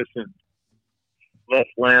more efficient. Less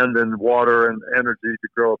land and water and energy to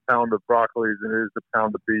grow a pound of broccoli than it is a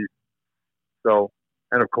pound of beef. So,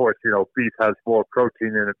 and of course, beef has more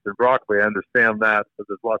protein in it than broccoli. I understand that, but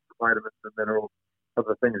there's lots of vitamins and minerals,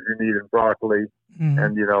 other things you need in broccoli. And,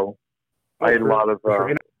 I eat a lot of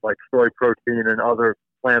like soy protein and other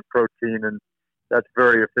plant protein, and that's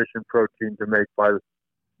very efficient protein to make by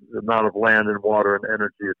the amount of land and water and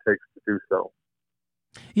energy it takes to do so.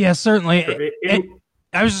 Yeah, certainly.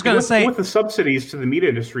 I was just going to say, with the subsidies to the meat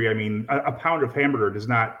industry, I mean, a pound of hamburger does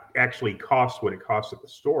not actually cost what it costs at the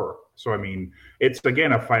store. So, I mean, it's,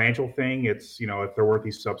 again, a financial thing. It's, if they're worth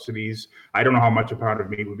these subsidies, I don't know how much a pound of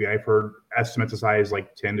meat would be. I've heard estimates as high as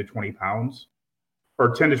like 10 to 20 pounds, or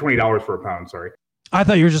 $10 to $20 for a pound. Sorry. I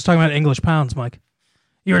thought you were just talking about English pounds, Mike.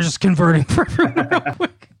 You were just converting for everyone real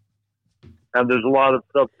quick. And there's a lot of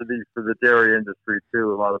subsidies for the dairy industry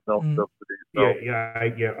too. A lot of milk subsidies. So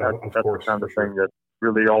of course. That's the kind of thing that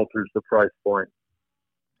really alters the price point.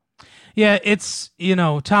 Yeah, it's,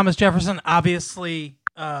 Thomas Jefferson obviously,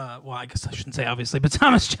 I guess I shouldn't say obviously, but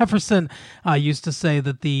Thomas Jefferson used to say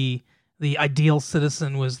that the ideal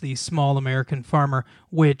citizen was the small American farmer,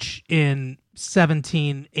 which in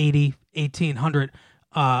 1780, 1800,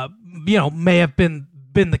 may have been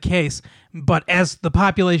the case. But as the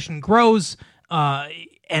population grows and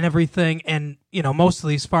everything, and, most of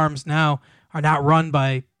these farms now are not run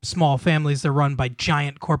by small families, they're run by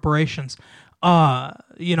giant corporations.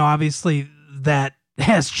 Obviously that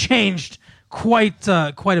has changed quite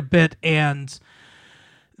a bit, and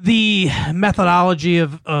the methodology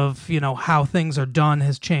of how things are done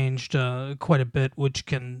has changed quite a bit, which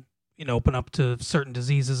can open up to certain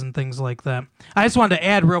diseases and things like that. I just wanted to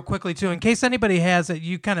add real quickly too, in case anybody has it,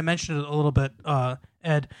 you kind of mentioned it a little bit,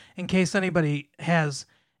 Ed, in case anybody has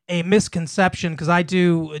a misconception, because I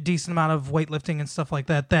do a decent amount of weightlifting and stuff like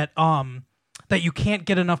that, that you can't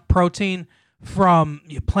get enough protein from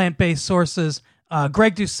plant-based sources.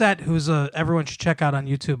 Greg Doucette, who's everyone should check out on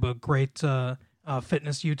YouTube, a great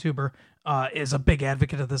fitness YouTuber, is a big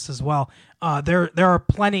advocate of this as well. There are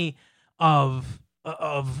plenty of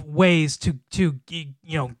ways to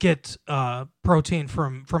get protein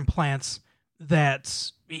from plants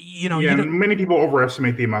that many people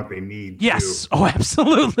overestimate the amount they need. Yes. Oh,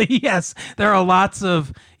 absolutely. Yes. There are lots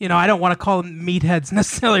of, I don't want to call them meatheads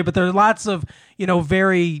necessarily, but there are lots of,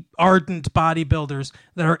 very ardent bodybuilders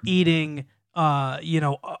that are eating,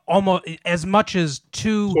 almost as much as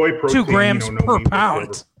 2 grams per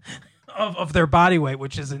pound of their body weight,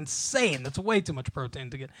 which is insane. That's way too much protein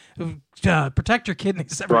to get. Protect your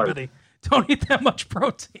kidneys, everybody. Right. Don't eat that much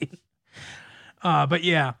protein. But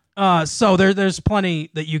yeah. So there's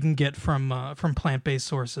plenty that you can get from plant-based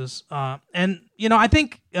sources. And I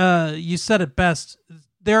think you said it best.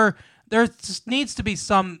 There just needs to be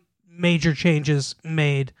some major changes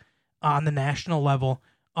made on the national level.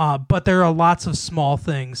 But there are lots of small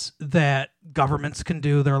things that governments can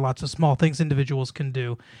do. There are lots of small things individuals can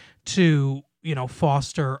do to,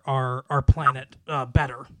 foster our planet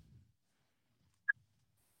better.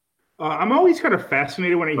 I'm always kind of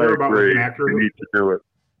fascinated when I hear about an actor who need to do it.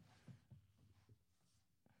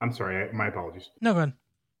 I'm sorry, my apologies. No, go ahead.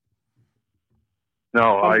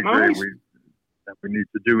 No, I agree. We need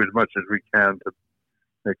to do as much as we can to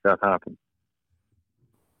make that happen.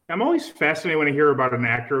 I'm always fascinated when I hear about an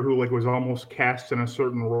actor who was almost cast in a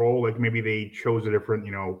certain role, like maybe they chose a different,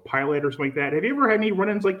 pilot or something like that. Have you ever had any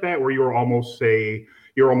run-ins like that where you were almost in,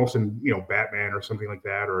 Batman or something like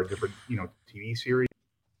that, or a different, TV series?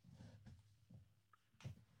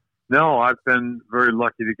 No, I've been very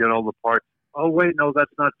lucky to get all the parts. Oh, wait, no,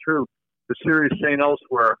 that's not true. The series St.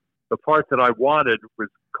 Elsewhere, the part that I wanted was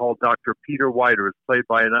called Dr. Peter White. It was played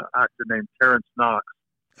by an actor named Terrence Knox.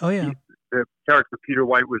 Oh, yeah. The character Peter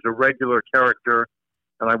White was a regular character,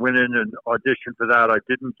 and I went in and auditioned for that. I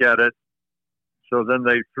didn't get it. So then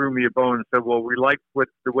they threw me a bone and said, well, we like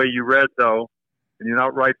the way you read, though, and you're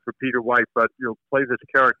not right for Peter White, but you'll play this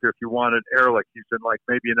character if you wanted Ehrlich. He's in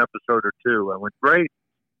maybe an episode or two. I went, great.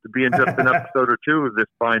 To be in just an episode or two of this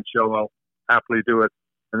fine show, I'll happily do it.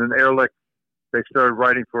 And then Ehrlich, they started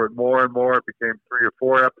writing for it more and more. It became 3 or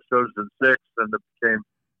 4 episodes and 6, and it became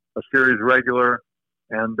a series regular.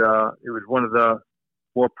 And it was one of the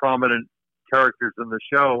more prominent characters in the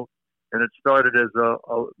show. And it started as a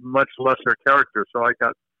much lesser character. So I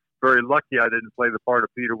got very lucky I didn't play the part of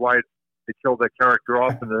Peter White. They killed that character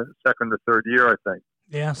off in the second or third year, I think.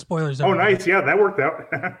 Yeah, spoilers. Oh, nice. Yeah, that worked out.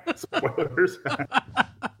 Spoilers.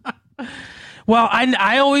 Well,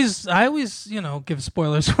 I always give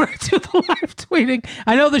spoilers when I do the live tweeting.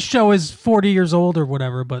 I know the show is 40 years old or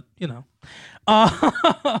whatever, but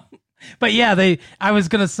but yeah, I was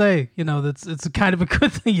gonna say, it's kind of a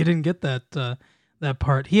good thing you didn't get that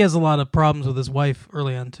part. He has a lot of problems with his wife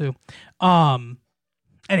early on too.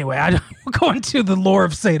 Anyway, we'll go into the lore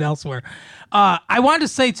of St. Elsewhere. I wanted to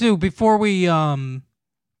say too before we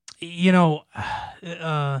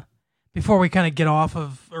before we kind of get off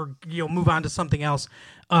of or move on to something else,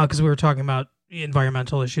 because we were talking about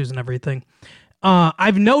environmental issues and everything.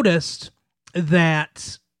 I've noticed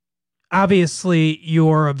that obviously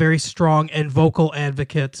you're a very strong and vocal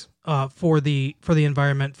advocate for the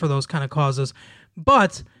environment, for those kind of causes,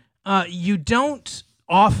 but you don't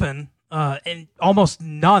often, and almost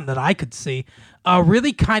none that I could see,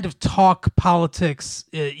 really kind of talk politics,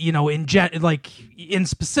 in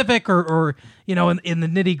specific or in the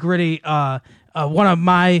nitty gritty. One of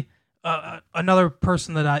my another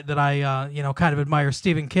person that I kind of admire,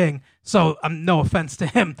 Stephen King. So no offense to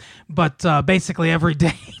him, but basically every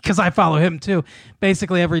day, because I follow him too.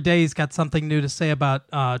 Basically every day he's got something new to say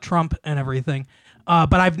about Trump and everything.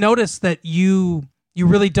 But I've noticed that you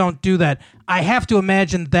really don't do that. I have to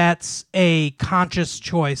imagine that's a conscious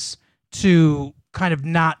choice to kind of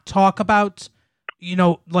not talk about,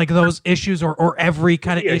 those issues or every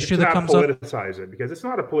kind of issue that comes up. Politicize it, because it's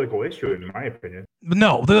not a political issue in my opinion.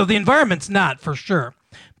 No, the environment's not, for sure.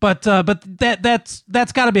 But that's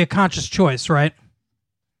got to be a conscious choice, right?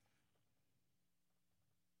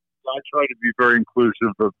 I try to be very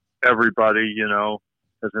inclusive of everybody,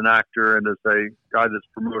 as an actor and as a guy that's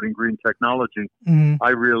promoting green technology. Mm-hmm. I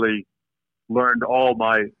really learned all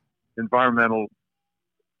my environmental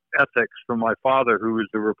ethics from my father, who was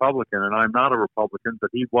a Republican, and I'm not a Republican,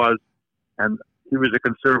 but he was, and he was a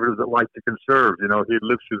conservative that liked to conserve. He had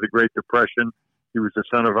lived through the Great Depression. He was the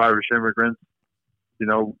son of Irish immigrants.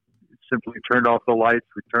 Simply turned off the lights.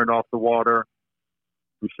 We turned off the water.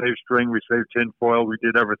 We saved string. We saved tinfoil. We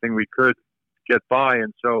did everything we could to get by.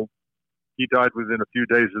 And so he died within a few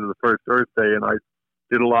days of the first Earth Day. And I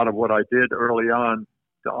did a lot of what I did early on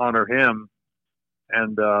to honor him.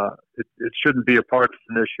 And it shouldn't be a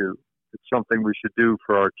partisan issue. It's something we should do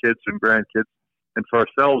for our kids and grandkids and for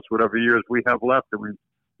ourselves, whatever years we have left, and we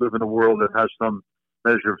live in a world that has some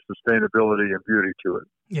measure of sustainability and beauty to it.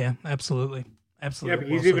 Yeah, absolutely. Absolutely. Yeah,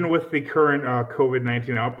 but he's even with the current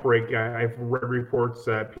COVID-19 outbreak. I've read reports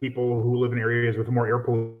that people who live in areas with more air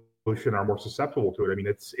pollution are more susceptible to it. I mean,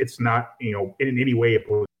 it's not, in any way a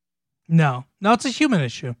pollution. No, it's a human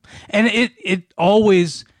issue. And it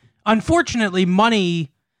always, unfortunately,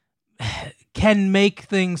 money can make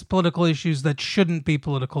things political issues that shouldn't be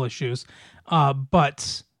political issues.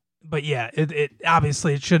 But yeah, it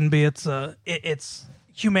obviously it shouldn't be. It's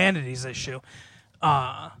humanity's issue.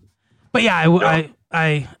 But yeah,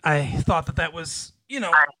 I thought that was,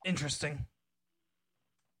 interesting.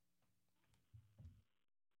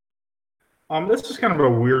 This is kind of a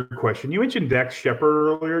weird question. You mentioned Dax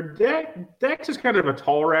Shepard earlier. Dax is kind of a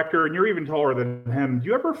taller actor, and you're even taller than him. Do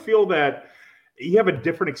you ever feel that you have a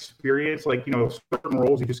different experience, like, certain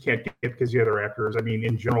roles you just can't get because the other actors? I mean,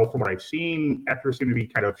 in general, from what I've seen, actors seem to be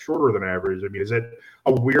kind of shorter than average. I mean, is it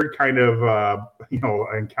a weird kind of,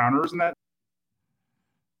 encounters in that?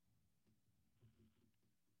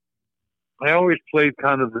 I always played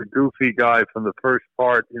kind of the goofy guy from the first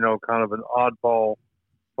part, kind of an oddball,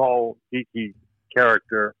 tall, geeky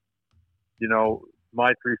character.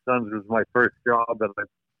 My Three Sons was my first job, and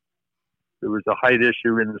there was a height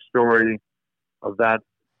issue in the story of that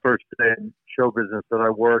first day in show business that I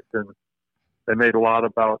worked, and they made a lot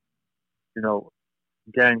about,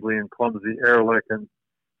 gangly and clumsy Ehrlich, and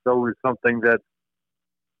so it was something that,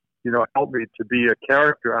 helped me to be a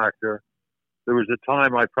character actor. There was a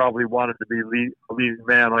time I probably wanted to be a leading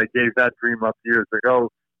man. I gave that dream up years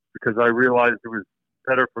ago because I realized it was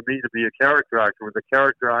better for me to be a character actor. With a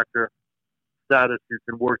character actor status, you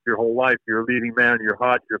can work your whole life. You're a leading man. You're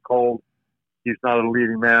hot. You're cold. He's not a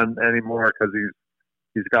leading man anymore because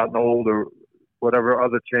he's gotten old or whatever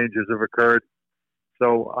other changes have occurred.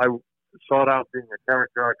 So I sought out being a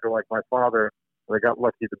character actor like my father, and I got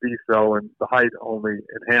lucky to be so, and the height only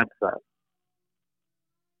enhanced that.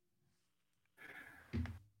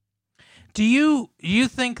 Do you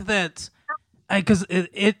think that, because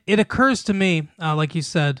it occurs to me, like you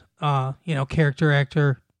said, character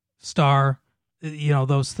actor, star,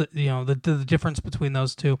 those the difference between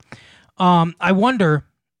those two. I wonder,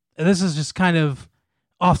 this is just kind of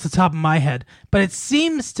off the top of my head, but it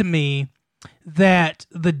seems to me that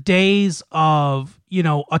the days of,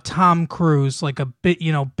 a Tom Cruise, like a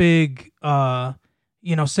big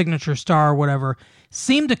signature star or whatever,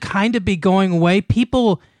 seem to kind of be going away.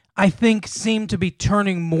 People, I think, seem to be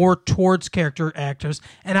turning more towards character actors,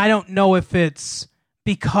 and I don't know if it's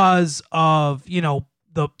because of,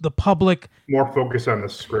 the public More focus on the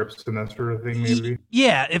scripts and that sort of thing, maybe.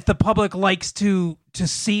 Yeah, if the public likes to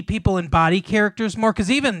see people embody characters more,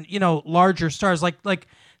 because even larger stars like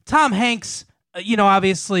Tom Hanks,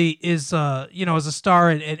 obviously is is a star,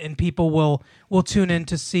 and people will tune in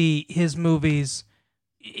to see his movies,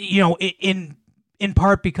 in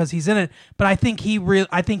part because he's in it. But I think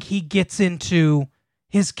he gets into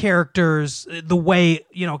his characters the way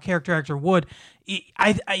character actor would.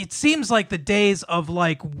 It seems like the days of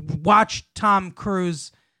like watch Tom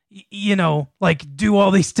Cruise, do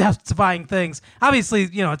all these death-defying things. Obviously,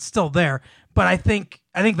 it's still there, but I think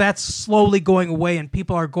that's slowly going away, and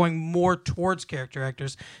people are going more towards character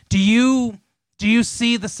actors. Do you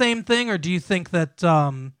see the same thing, or do you think that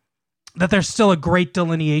that there's still a great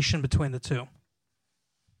delineation between the two?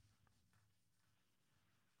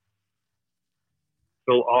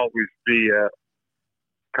 There'll always be a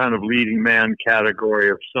kind of leading man category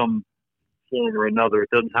of some form or another. It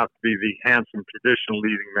doesn't have to be the handsome traditional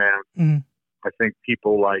leading man. Mm-hmm. I think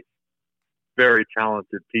people like very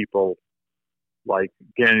talented people like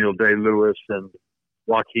Daniel Day-Lewis and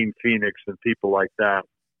Joaquin Phoenix and people like that,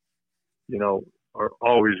 are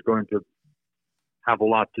always going to have a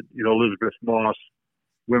lot to, Elizabeth Moss,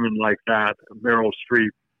 women like that, Meryl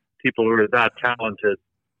Streep, people who are that talented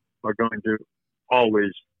are going to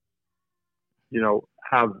always,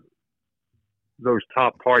 have those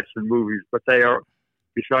top parts in movies. But they are,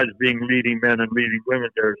 besides being leading men and leading women,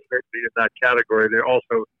 they're certainly in that category. They're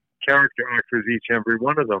also character actors, each and every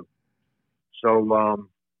one of them. So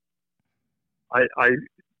I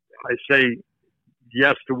say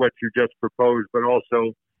yes to what you just proposed, but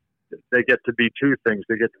also they get to be two things.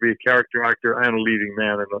 They get to be a character actor and a leading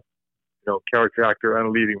man, and a character actor and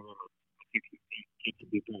a leading woman. I think you need to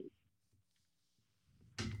be both.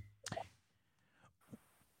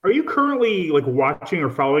 Are you currently watching or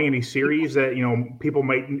following any series that people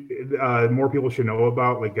might more people should know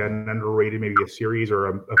about, like an underrated, maybe a series or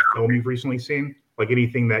a film you've recently seen? Like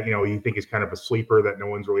anything that you think is kind of a sleeper that no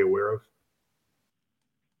one's really aware of?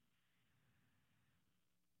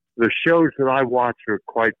 The shows that I watch are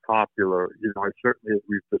quite popular. I certainly, as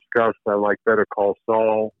we've discussed, I like Better Call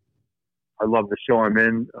Saul. I love the show I'm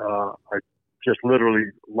in. I just literally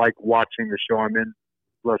like watching the show I'm in,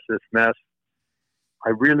 Bless This Mess. I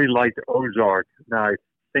really liked Ozark. Now, I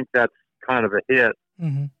think that's kind of a hit.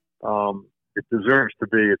 Mm-hmm. It deserves to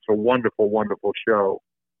be. It's a wonderful, wonderful show.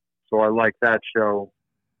 So I like that show.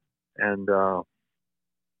 And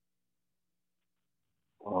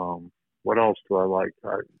what else do I like?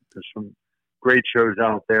 There's some great shows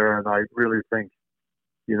out there, and I really think,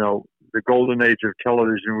 the golden age of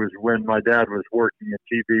television was when my dad was working at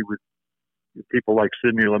TV with people like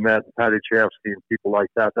Sidney Lumet, Patty Chayefsky, and people like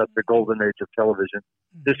that. That's the golden age of television.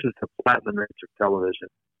 This is the platinum age of television.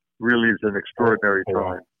 Really is an extraordinary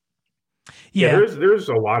time. Yeah, there's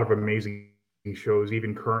a lot of amazing shows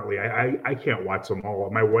even currently. I can't watch them all.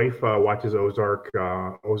 My wife watches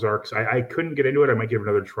Ozarks. I couldn't get into it. I might give it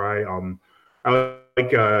another try. I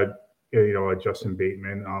like Justin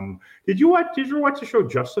Bateman. Did you watch the show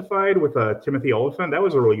Justified with Timothy Olyphant? That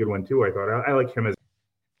was a really good one too. I thought I like him as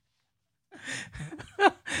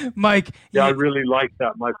Mike. Yeah, I really like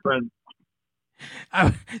that. My friend.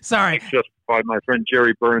 Sorry. Justified. My friend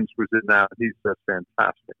Jerry Burns was in that. He's just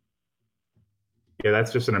fantastic. Yeah,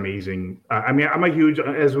 that's just an amazing. I'm a huge,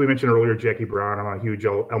 as we mentioned earlier, Jackie Brown. I'm a huge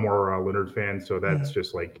Elmore Leonard fan, so that's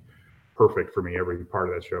just like perfect for me. Every part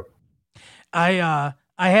of that show. I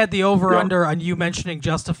had the over under on you mentioning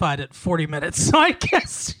Justified at 40 minutes, so I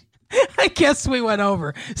guess we went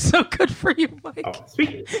over. So good for you, Mike. Oh,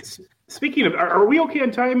 speaking of, are we okay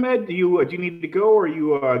on time, Ed? Do you need to go, or are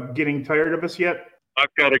you getting tired of us yet?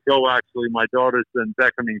 I've got to go. Actually, my daughter's been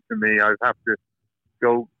beckoning to me. I have to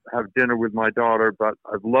go have dinner with my daughter, but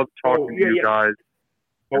I've loved talking to you guys.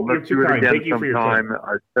 Let's do it again sometime.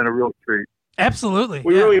 It's been a real treat. Absolutely.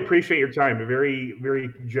 We really appreciate your time. Very, very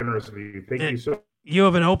generous of you. Thank you so much. You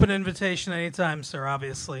have an open invitation anytime, sir,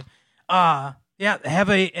 obviously. Thank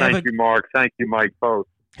you, Mark. Thank you, Mike, both.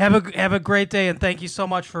 Have a great day, and thank you so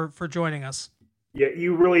much for joining us. Yeah,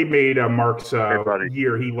 you really made Mark's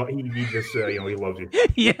year. He just he loves you.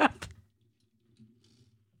 Yeah.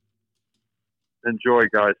 Enjoy,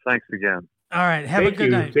 guys. Thanks again. All right. Have a good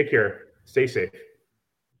night. Take care. Stay safe.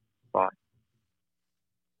 Bye.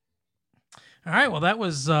 All right. Well, that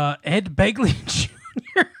was Ed Begley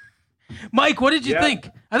Jr. Mike, what did you think?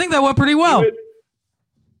 I think that went pretty well.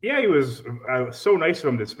 He was so nice of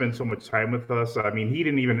him to spend so much time with us. I mean, he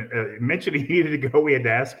didn't even mention he needed to go. We had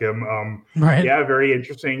to ask him. Right. Yeah, very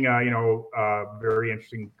interesting. Very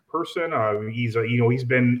interesting person. He's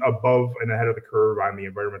been above and ahead of the curve on the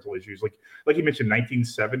environmental issues. Like you mentioned,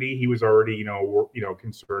 1970, he was already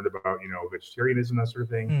concerned about vegetarianism, that sort of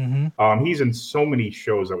thing. Mm-hmm. He's in so many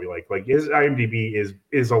shows that we like. Like his IMDb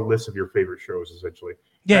is a list of your favorite shows, essentially.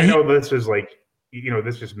 Yeah, I know this is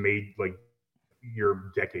this just made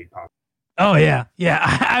your decade pop. Oh yeah.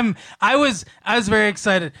 I was very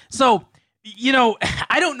excited. So,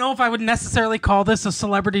 I don't know if I would necessarily call this a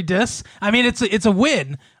celebrity diss. I mean, it's a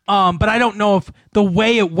win. But I don't know if the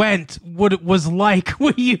way it went was like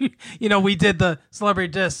when we did the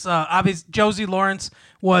celebrity diss. Obviously Josie Lawrence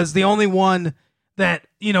was the only one that,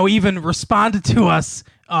 even responded to us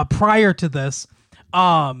prior to this.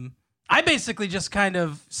 I basically just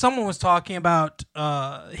someone was talking about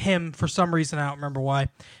him for some reason, I don't remember why,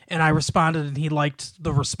 and I responded and he liked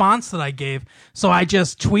the response that I gave, so I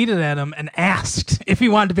just tweeted at him and asked if he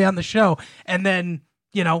wanted to be on the show, and then,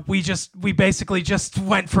 we basically just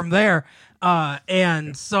went from there,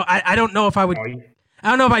 and so I don't know if I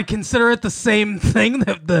don't know if I'd consider it the same thing,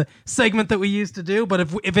 the segment that we used to do, but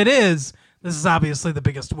if it is, this is obviously the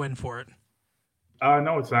biggest win for it.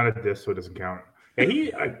 No, it's not a diss, so it doesn't count.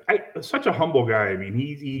 He such a humble guy. I mean,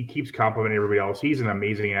 he keeps complimenting everybody else. He's an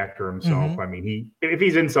amazing actor himself. Mm-hmm. I mean, if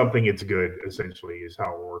he's in something, it's good. Essentially, is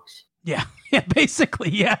how it works. Yeah. Basically,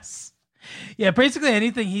 yes. Yeah, basically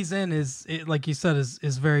anything he's in is, like you said,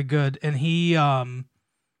 is very good. And he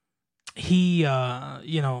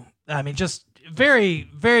just very,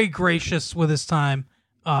 very gracious with his time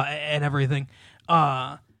and everything.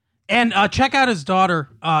 And check out his daughter,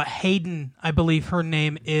 Hayden, I believe her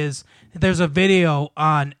name is. There's a video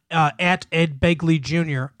on at Ed Begley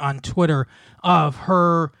Jr. on Twitter of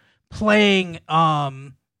her playing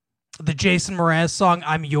the Jason Mraz song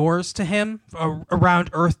 "I'm Yours" to him around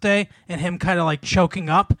Earth Day, and him kind of choking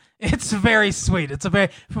up. It's very sweet. It's for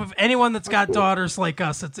anyone that's got daughters like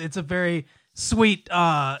us. It's a very sweet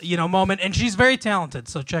moment, and she's very talented.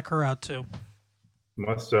 So check her out too.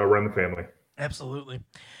 Must run the family. Absolutely.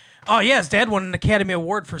 Oh, yeah, his dad won an Academy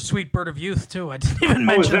Award for Sweet Bird of Youth, too. I didn't even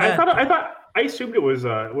mention that. I assumed it was,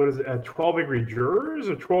 12 Angry Jurors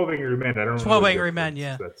or 12 Angry Men? I don't know. 12 Angry Men,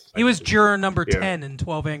 yeah. He was juror number 10 in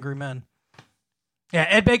 12 Angry Men. Yeah,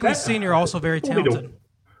 Ed Begley Sr. also very talented.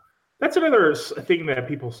 That's another thing that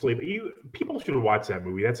people sleep. People should watch that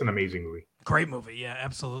movie. That's an amazing movie. Great movie, yeah,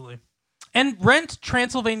 absolutely. And rent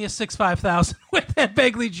Transylvania 65000 with Ed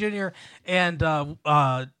Begley Jr. and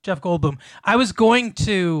Jeff Goldblum. I was going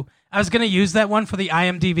to use that one for the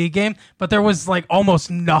IMDb game, but there was almost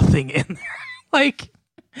nothing in there.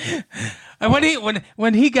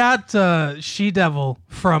 When he got She-Devil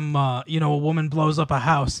from a woman blows up a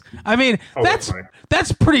house. I mean, that's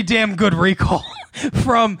pretty damn good recall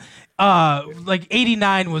from like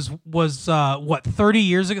 89 was what, 30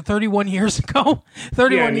 years ago, 31 years ago,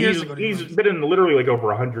 31 years ago. He's been in literally like over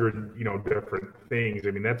 100, different things.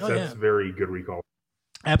 I mean, that's very good recall.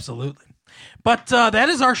 Absolutely. But that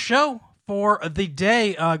is our show for the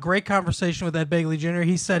day. Great conversation with Ed Begley Jr.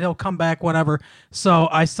 He said he'll come back, whatever. So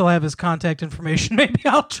I still have his contact information. Maybe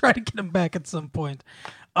I'll try to get him back at some point.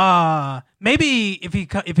 Maybe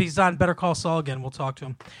if he's on Better Call Saul again, we'll talk to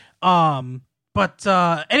him. But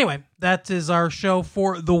anyway, that is our show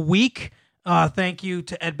for the week. Thank you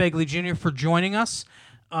to Ed Begley Jr. for joining us.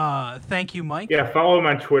 Thank you, Mike. Yeah, follow him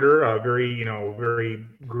on Twitter. Very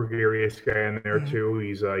gregarious guy in there too.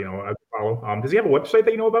 He's I follow. Does he have a website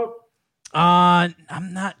that you know about?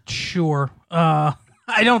 I'm not sure. I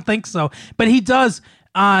don't think so, but he does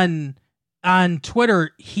on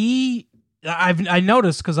Twitter. I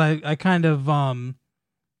noticed because I kind of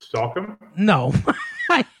stalk him. No,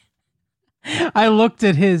 I looked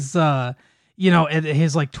at his at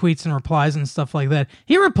his like tweets and replies and stuff like that.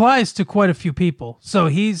 He replies to quite a few people, so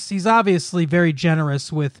he's obviously very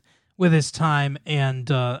generous with his time and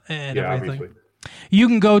everything. Obviously. You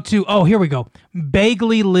can go to here we go,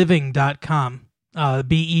 BegleyLiving.com,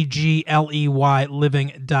 BEGLEY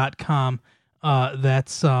living.com.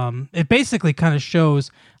 That's it basically kind of shows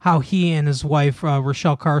how he and his wife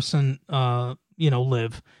Rochelle Carson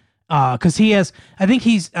live, because he has, I think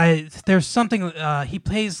there's something he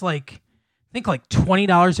pays like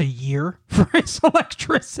 $20 a year for his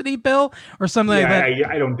electricity bill or something like that.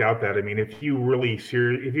 I don't doubt that. I mean, if you really if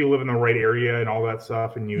you live in the right area and all that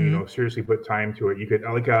stuff, and you seriously put time to it, you could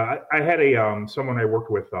I had someone I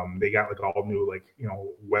worked with, they got like all new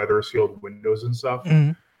weather sealed windows and stuff,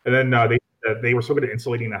 and then they were so good at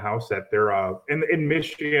insulating the house that they're in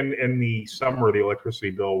Michigan in the summer the electricity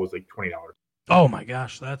bill was like $20. Oh my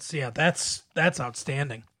gosh, that's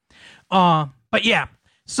outstanding. But yeah.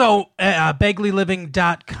 So,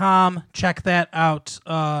 BegleyLiving.com, check that out,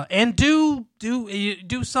 and do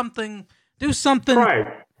something.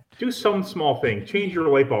 Try. Do some small thing. Change your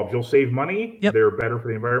light bulbs. You'll save money. Yep. They're better for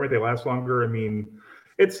the environment. They last longer. I mean,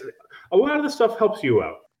 it's a lot of the stuff helps you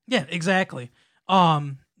out. Yeah, exactly.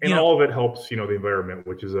 And all of it helps, the environment,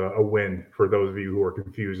 which is a win for those of you who are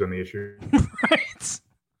confused on the issue. Right.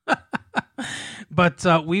 But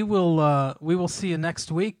we will see you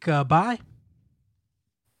next week. Bye.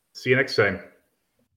 See you next time.